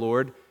honor the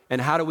Lord. And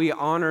how do we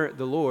honor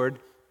the Lord?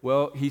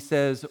 Well, he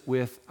says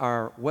with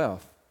our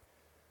wealth.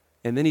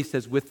 And then he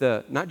says with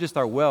not just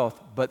our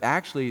wealth, but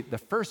actually the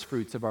first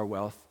fruits of our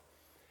wealth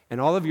and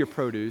all of your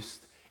produce.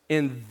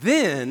 And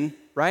then,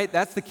 right,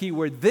 that's the key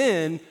word,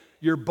 then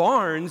your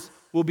barns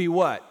will be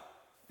what?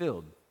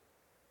 Filled.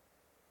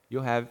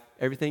 You'll have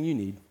everything you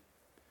need.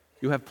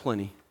 You'll have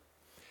plenty.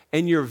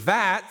 And your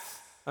vats,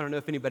 I don't know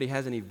if anybody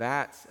has any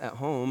vats at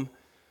home,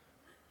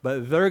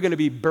 but they're going to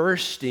be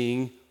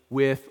bursting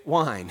with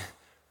wine,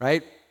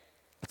 right?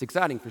 That's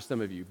exciting for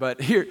some of you.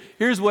 But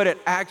here's what it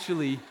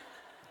actually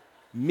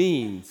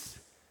means.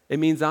 It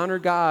means honor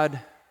God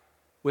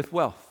with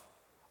wealth.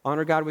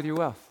 Honor God with your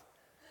wealth.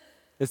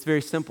 It's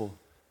very simple.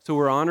 So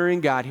we're honoring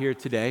God here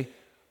today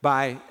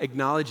by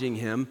acknowledging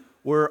him.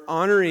 We're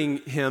honoring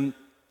him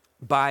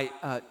by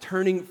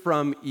turning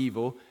from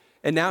evil.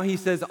 And now he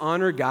says,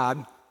 honor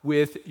God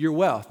with your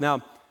wealth.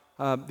 Now,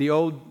 the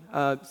old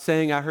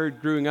saying I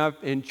heard growing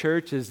up in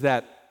church is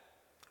that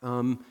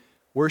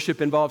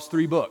worship involves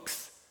 3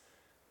 books.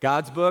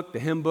 God's book, the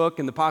hymn book,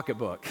 and the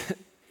pocketbook.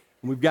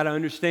 And we've got to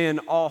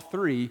understand all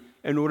 3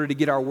 in order to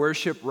get our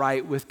worship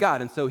right with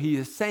God. And so he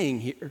is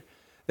saying here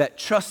that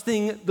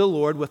trusting the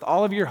Lord with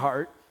all of your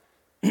heart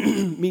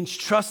means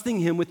trusting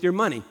him with your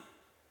money.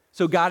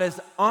 So God is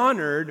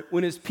honored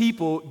when his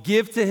people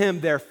give to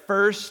him their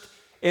first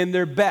and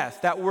their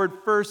best. That word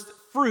first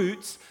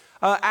fruits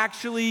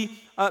actually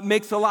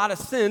makes a lot of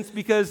sense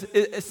because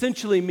it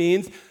essentially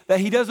means that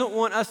he doesn't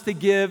want us to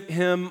give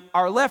him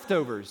our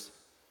leftovers.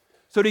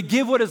 So to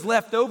give what is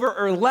left over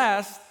or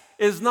less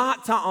is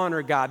not to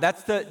honor God.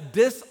 That's to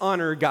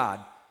dishonor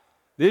God.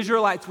 The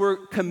Israelites were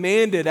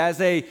commanded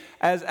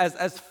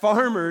as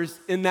farmers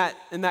in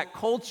that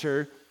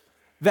culture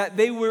that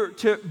they were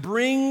to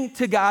bring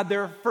to God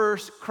their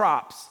first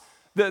crops,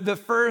 the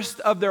first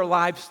of their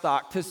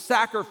livestock, to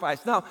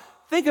sacrifice. Now,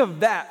 think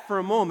of that for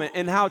a moment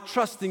and how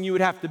trusting you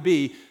would have to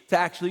be to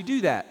actually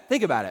do that.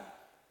 Think about it.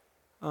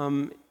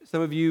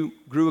 Some of you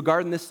grew a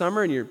garden this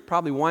summer and you're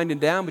probably winding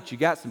down, but you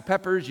got some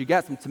peppers, you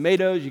got some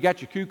tomatoes, you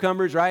got your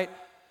cucumbers, right?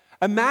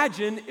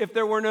 Imagine if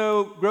there were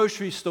no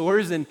grocery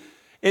stores and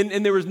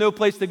there was no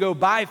place to go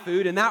buy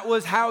food, and that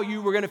was how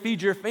you were going to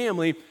feed your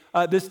family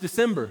this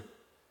December.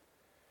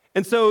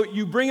 And so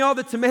you bring all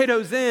the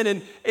tomatoes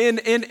in, and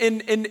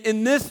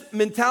in this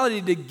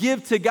mentality to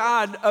give to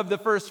God of the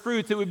first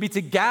fruits, it would be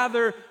to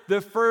gather the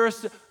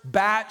first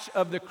batch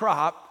of the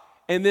crop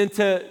and then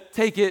to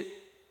take it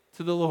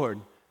to the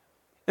Lord.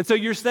 And so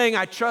you're saying,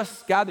 I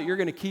trust God that you're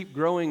going to keep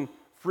growing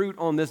fruit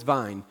on this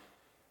vine.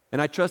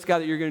 And I trust God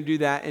that you're going to do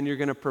that and you're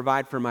going to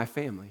provide for my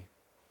family.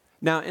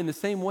 Now, in the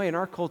same way, in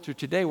our culture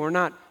today, we're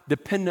not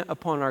dependent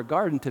upon our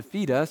garden to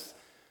feed us.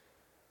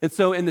 And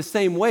so in the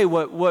same way,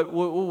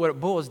 what it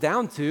boils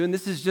down to, and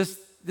this is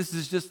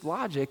just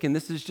logic, and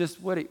this is just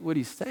what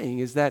he's saying,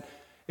 is that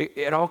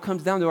it all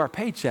comes down to our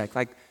paycheck.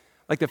 Like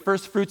the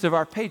first fruits of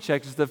our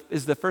paycheck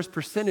is the first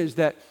percentage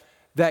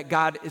that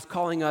God is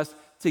calling us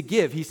to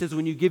give. He says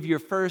when you give your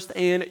first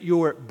and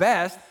your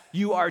best,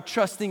 you are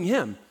trusting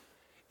him.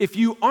 If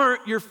you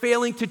aren't, you're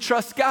failing to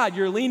trust God.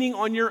 You're leaning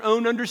on your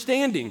own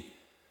understanding.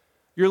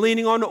 You're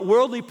leaning on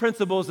worldly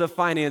principles of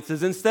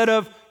finances instead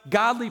of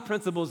godly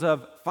principles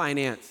of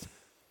finance.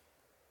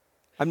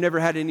 I've never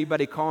had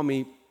anybody call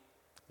me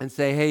and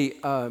say, hey,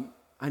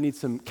 I need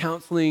some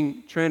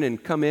counseling, Trent,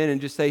 and come in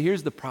and just say,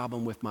 here's the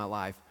problem with my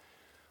life.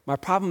 My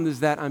problem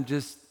is that I'm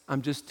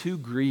just too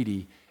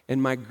greedy,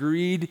 and my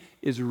greed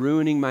is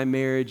ruining my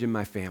marriage and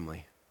my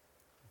family.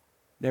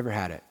 Never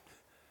had it.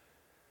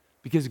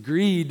 Because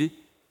greed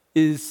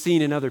is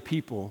seen in other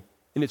people,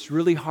 and it's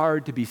really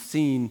hard to be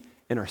seen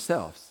in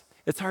ourselves.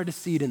 It's hard to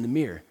see it in the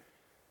mirror.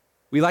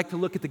 We like to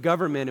look at the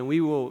government, and we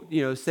will,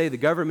 say the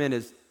government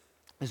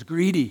is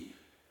greedy.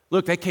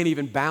 Look, they can't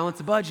even balance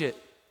a budget,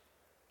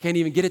 can't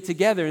even get it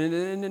together.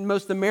 And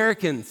most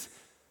Americans,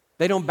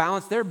 they don't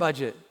balance their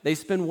budget. They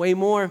spend way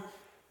more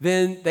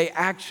than they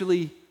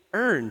actually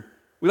earn.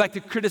 We like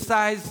to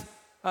criticize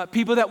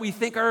people that we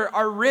think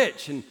are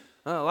rich, and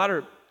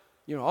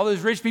all those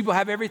rich people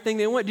have everything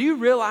they want. Do you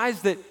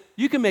realize that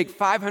you can make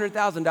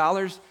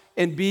 $500,000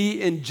 and be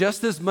in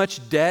just as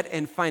much debt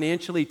and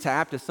financially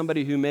tapped as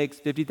somebody who makes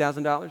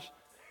 $50,000?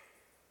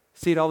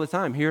 See it all the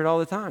time, hear it all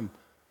the time.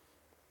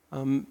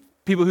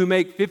 People who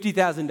make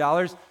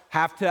 $50,000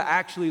 have to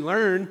actually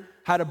learn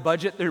how to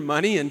budget their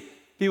money, and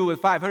people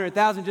with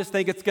 $500,000 just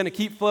think it's going to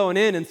keep flowing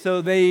in, and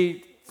so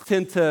they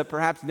tend to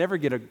perhaps never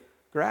get a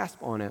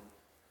grasp on it.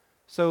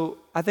 So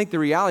I think the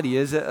reality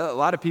is that a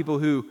lot of people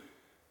who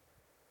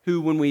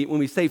when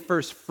we say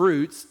first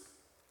fruits,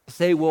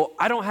 say, well,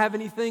 I don't have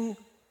anything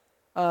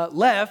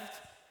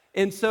left,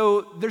 and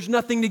so there's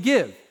nothing to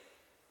give.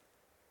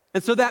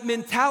 And so that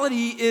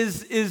mentality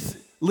is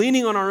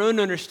leaning on our own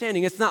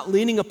understanding. It's not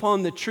leaning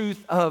upon the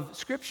truth of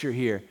Scripture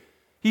here.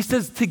 He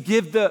says to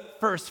give the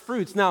first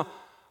fruits. Now,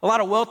 a lot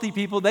of wealthy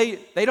people, they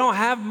don't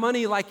have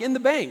money like in the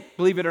bank,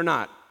 believe it or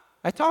not.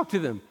 I talk to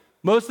them.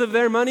 Most of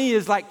their money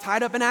is like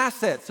tied up in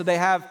assets. So they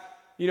have,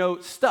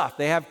 stuff.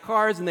 They have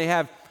cars, and they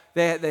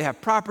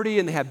have property,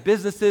 and they have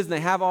businesses, and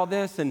they have all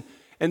this.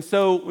 And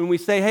so when we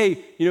say,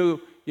 hey,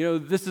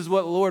 this is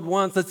what the Lord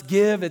wants, let's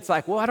give, it's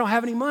like, well, I don't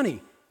have any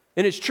money.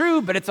 And it's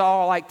true, but it's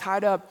all like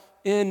tied up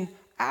in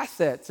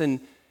assets. And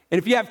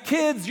if you have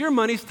kids, your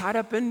money's tied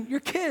up in your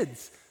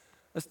kids. I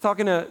was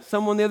talking to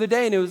someone the other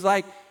day, and it was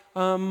like,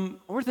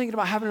 we're thinking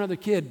about having another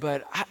kid,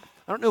 but I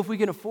don't know if we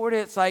can afford it.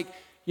 It's like,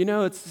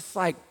 it's just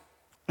like,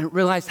 I didn't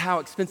realize how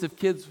expensive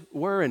kids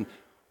were. And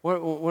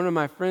one of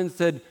my friends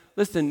said,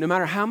 listen, no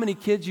matter how many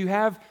kids you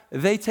have,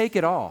 they take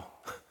it all.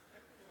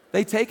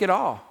 They take it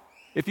all.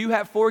 If you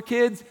have 4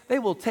 kids, they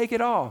will take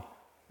it all.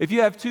 If you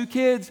have 2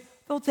 kids,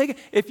 they'll take it.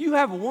 If you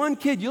have 1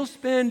 kid, you'll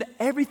spend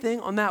everything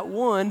on that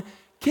 1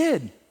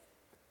 kid.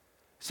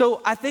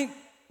 So I think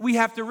we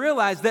have to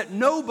realize that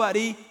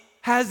nobody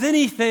has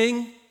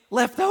anything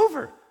left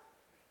over.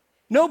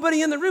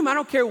 Nobody in the room, I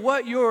don't care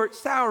what your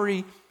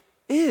salary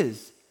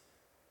is.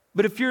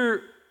 But if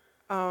you're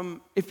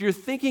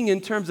thinking in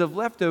terms of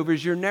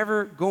leftovers, you're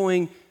never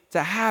going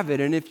to have it.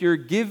 And if you're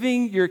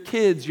giving your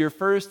kids your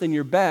first and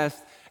your best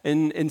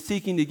and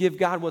seeking to give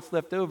God what's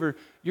left over,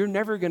 you're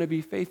never going to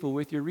be faithful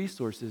with your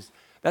resources.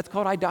 That's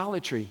called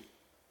idolatry.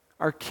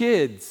 Our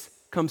kids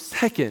come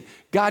second.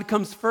 God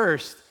comes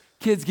first.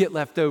 Kids get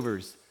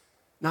leftovers,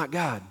 not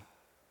God.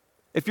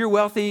 If you're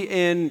wealthy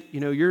and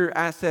your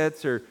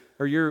assets or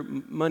your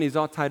money's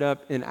all tied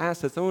up in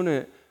assets, I want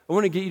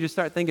to get you to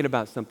start thinking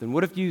about something.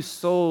 What if you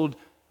sold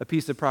a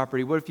piece of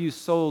property? What if you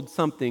sold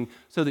something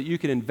so that you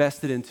can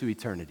invest it into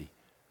eternity?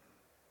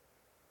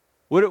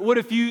 What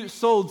if you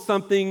sold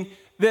something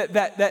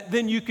that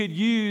then you could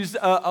use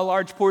a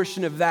large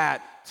portion of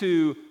that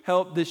to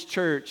help this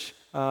church,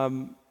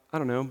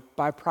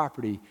 buy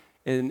property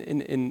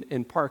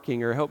in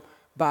parking, or help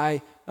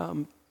buy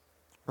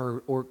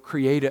or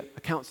create a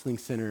counseling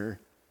center?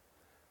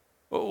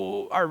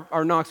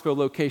 Our Knoxville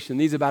location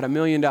needs about $1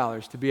 million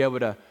to be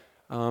able to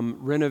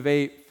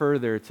renovate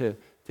further, to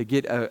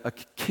get a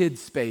kid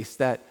space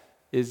that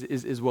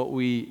is what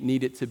we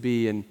need it to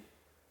be. And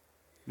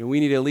we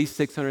need at least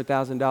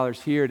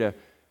 $600,000 here to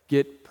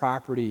get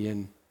property.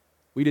 And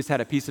we just had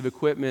a piece of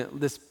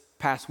equipment this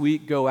past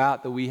week go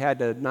out that we had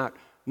to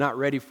not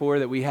ready for,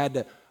 that we had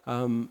to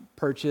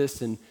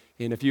purchase. And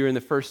if you were in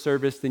the first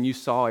service, then you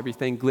saw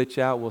everything glitch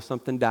out. Well,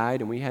 something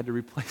died, and we had to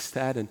replace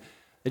that. And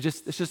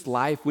it's just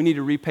life. We need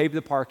to repave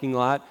the parking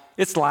lot.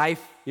 It's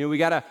life. We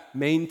got to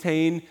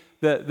maintain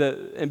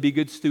and be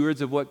good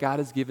stewards of what God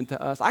has given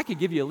to us. I could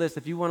give you a list.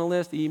 If you want a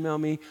list, email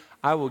me.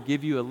 I will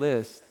give you a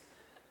list.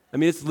 I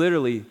mean, it's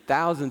literally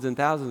thousands and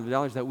thousands of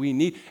dollars that we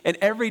need. And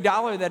every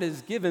dollar that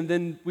is given,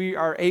 then we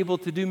are able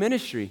to do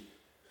ministry.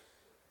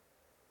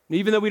 And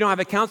even though we don't have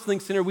a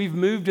counseling center, we've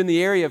moved in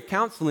the area of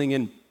counseling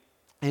and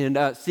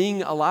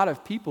seeing a lot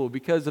of people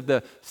because of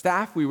the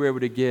staff we were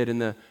able to get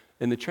and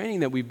the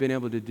training that we've been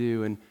able to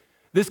do. And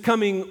this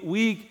coming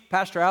week,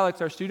 Pastor Alex,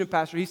 our student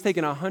pastor, he's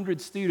taken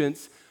 100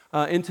 students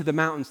into the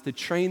mountains to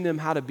train them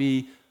how to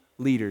be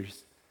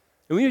leaders.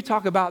 And when you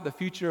talk about the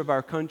future of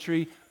our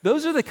country,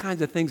 those are the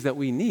kinds of things that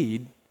we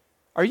need.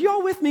 Are you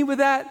all with me with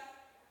that?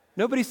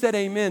 Nobody said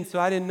amen, so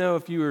I didn't know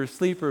if you were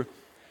asleep or...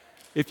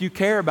 if you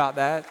care about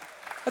that.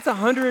 That's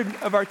 100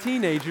 of our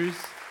teenagers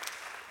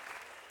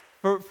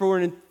for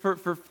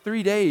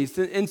 3 days.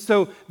 And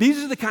so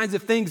these are the kinds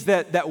of things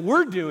that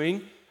we're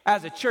doing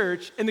as a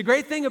church. And the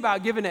great thing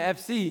about giving to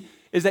FC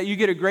is that you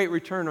get a great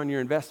return on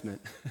your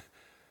investment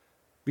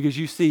because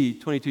you see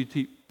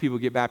 22 people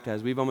get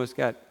baptized. We've almost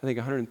got, I think,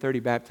 130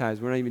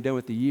 baptized. We're not even done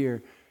with the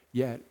year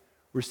yet.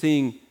 We're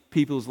seeing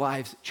people's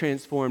lives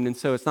transformed. And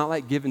so it's not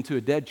like giving to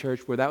a dead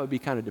church where that would be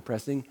kind of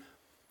depressing.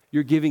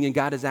 You're giving and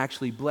God is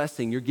actually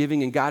blessing. You're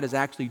giving and God is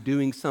actually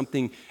doing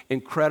something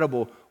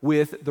incredible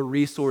with the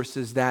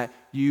resources that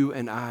you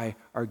and I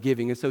are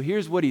giving. And so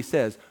here's what he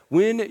says.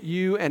 When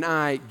you and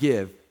I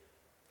give,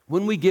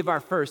 when we give our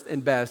first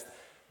and best,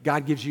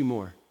 God gives you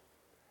more.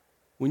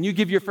 When you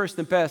give your first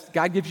and best,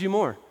 God gives you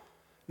more.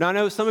 Now, I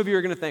know some of you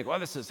are going to think, well,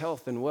 this is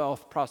health and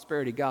wealth,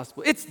 prosperity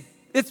gospel.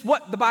 It's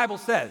what the Bible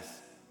says.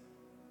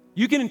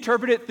 You can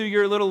interpret it through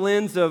your little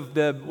lens of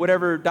the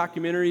whatever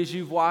documentaries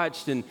you've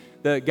watched and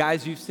the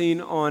guys you've seen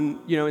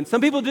on, and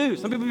some people do.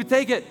 Some people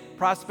take it,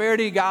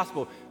 prosperity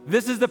gospel.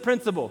 This is the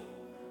principle.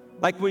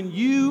 Like when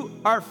you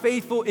are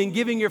faithful in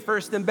giving your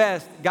first and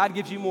best, God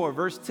gives you more.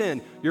 Verse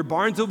 10, your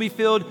barns will be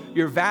filled,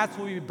 your vats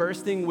will be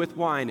bursting with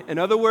wine. In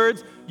other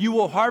words, you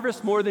will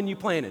harvest more than you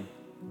planted.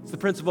 It's the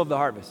principle of the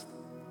harvest.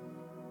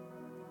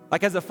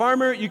 Like as a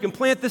farmer, you can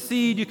plant the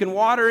seed, you can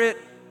water it,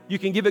 you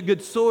can give it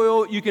good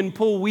soil, you can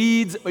pull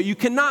weeds, but you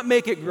cannot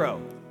make it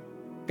grow.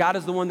 God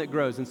is the one that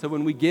grows. And so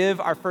when we give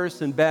our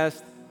first and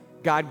best,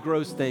 God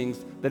grows things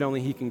that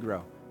only he can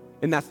grow.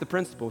 And that's the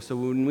principle. So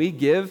when we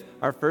give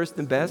our first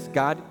and best,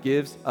 God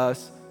gives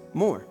us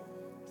more.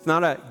 It's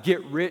not a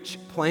get-rich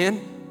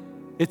plan.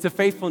 It's a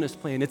faithfulness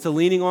plan. It's a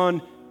leaning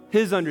on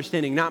his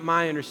understanding, not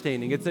my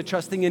understanding. It's a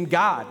trusting in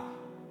God.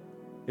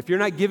 If you're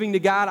not giving to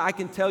God, I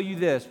can tell you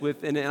this,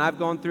 and I've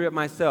gone through it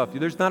myself.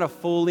 There's not a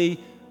fully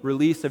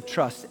release of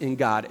trust in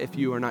God if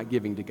you are not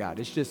giving to God.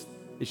 It's just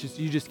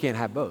you just can't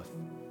have both.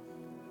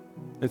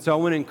 And so I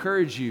want to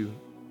encourage you,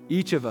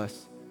 each of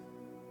us,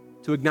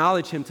 to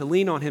acknowledge him, to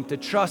lean on him, to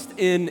trust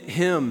in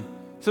him.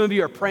 Some of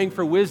you are praying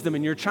for wisdom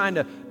and you're trying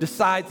to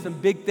decide some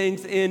big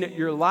things in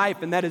your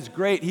life, and that is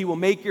great. He will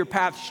make your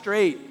path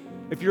straight.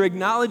 If you're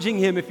acknowledging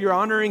him, if you're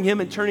honoring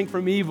him and turning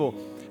from evil,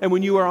 and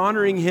when you are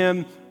honoring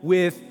him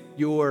with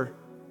your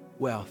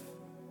wealth.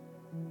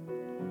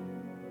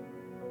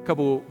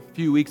 A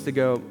few weeks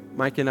ago,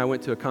 Mike and I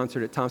went to a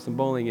concert at Thompson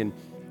Bowling, and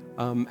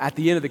at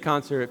the end of the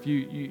concert, if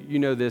you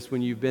know this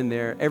when you've been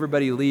there,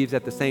 everybody leaves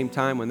at the same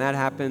time when that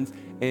happens,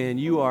 and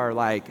you are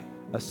like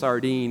a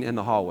sardine in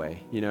the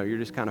hallway. You're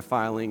just kind of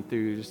filing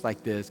through just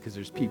like this because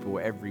there's people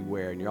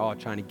everywhere, and you're all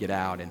trying to get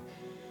out. And,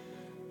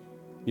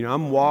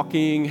 I'm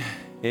walking,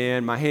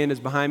 and my hand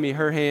is behind me.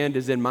 Her hand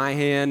is in my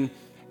hand,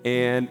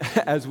 and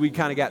as we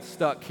kind of got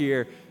stuck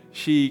here,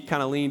 she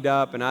kind of leaned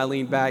up, and I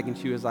leaned back, and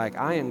she was like,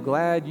 I am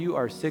glad you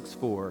are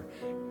 6'4",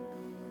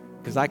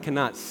 because I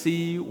cannot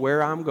see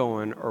where I'm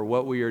going or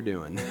what we are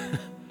doing.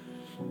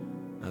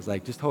 I was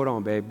like, just hold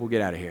on, babe. We'll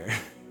get out of here.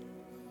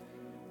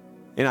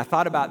 And I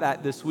thought about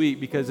that this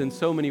week because in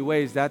so many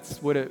ways,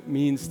 that's what it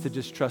means to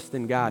just trust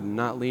in God and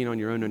not lean on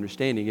your own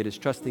understanding. It is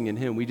trusting in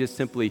him. We just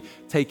simply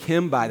take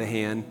him by the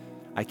hand.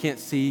 I can't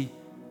see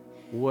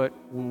where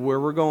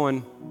we're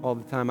going all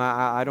the time.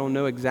 I don't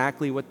know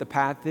exactly what the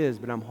path is,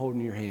 but I'm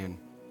holding your hand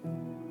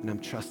and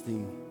I'm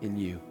trusting in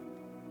you.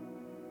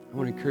 I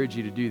want to encourage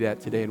you to do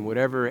that today in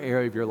whatever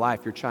area of your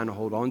life you're trying to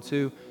hold on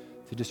to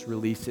just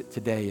release it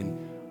today.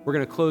 And we're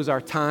going to close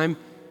our time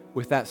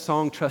with that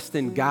song, Trust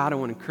in God. I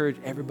want to encourage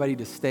everybody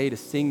to stay to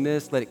sing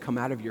this. Let it come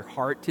out of your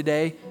heart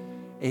today.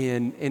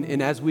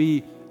 And as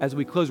we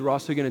close, we're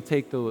also going to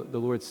take the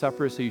Lord's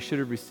Supper. So you should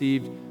have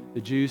received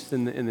the juice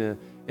and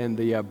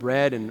the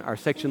bread. And our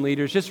section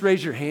leaders, just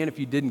raise your hand if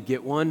you didn't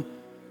get one.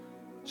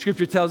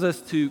 Scripture tells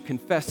us to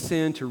confess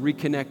sin, to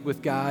reconnect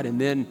with God,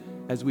 and then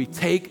as we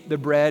take the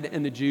bread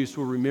and the juice,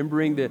 we're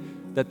remembering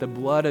that the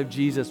blood of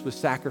Jesus was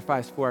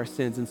sacrificed for our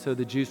sins, and so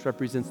the juice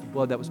represents the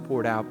blood that was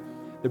poured out.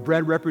 The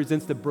bread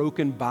represents the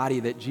broken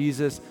body that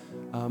Jesus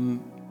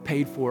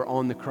paid for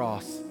on the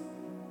cross.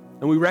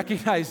 And we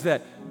recognize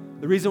that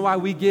the reason why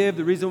we give,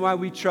 the reason why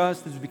we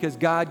trust is because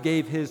God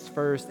gave his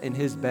first and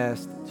his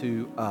best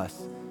to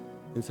us.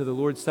 And so the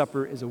Lord's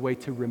Supper is a way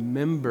to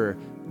remember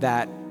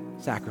that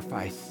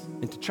sacrifice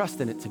and to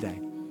trust in it today.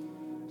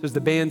 So as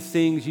the band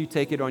sings, you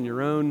take it on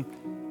your own,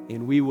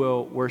 and we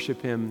will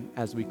worship him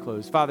as we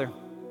close. Father,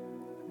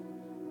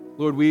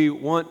 Lord, we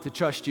want to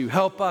trust you.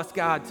 Help us,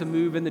 God, to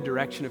move in the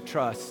direction of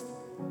trust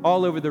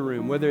all over the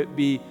room, whether it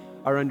be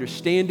our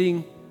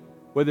understanding,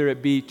 whether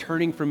it be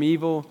turning from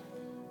evil,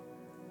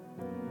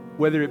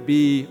 whether it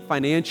be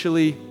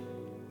financially.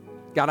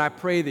 God, I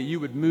pray that you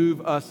would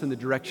move us in the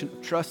direction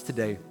of trust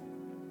today.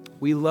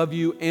 We love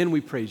you and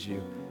we praise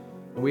you.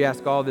 And we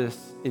ask all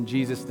this in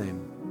Jesus'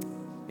 name.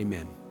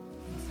 Amen.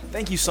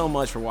 Thank you so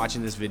much for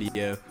watching this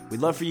video. We'd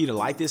love for you to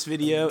like this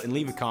video and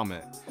leave a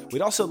comment.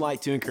 We'd also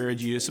like to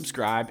encourage you to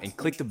subscribe and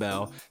click the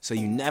bell so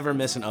you never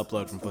miss an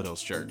upload from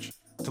Foothills Church.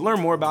 To learn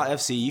more about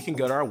FC, you can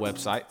go to our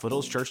website,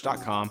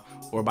 foothillschurch.com,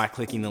 or by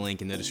clicking the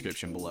link in the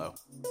description below.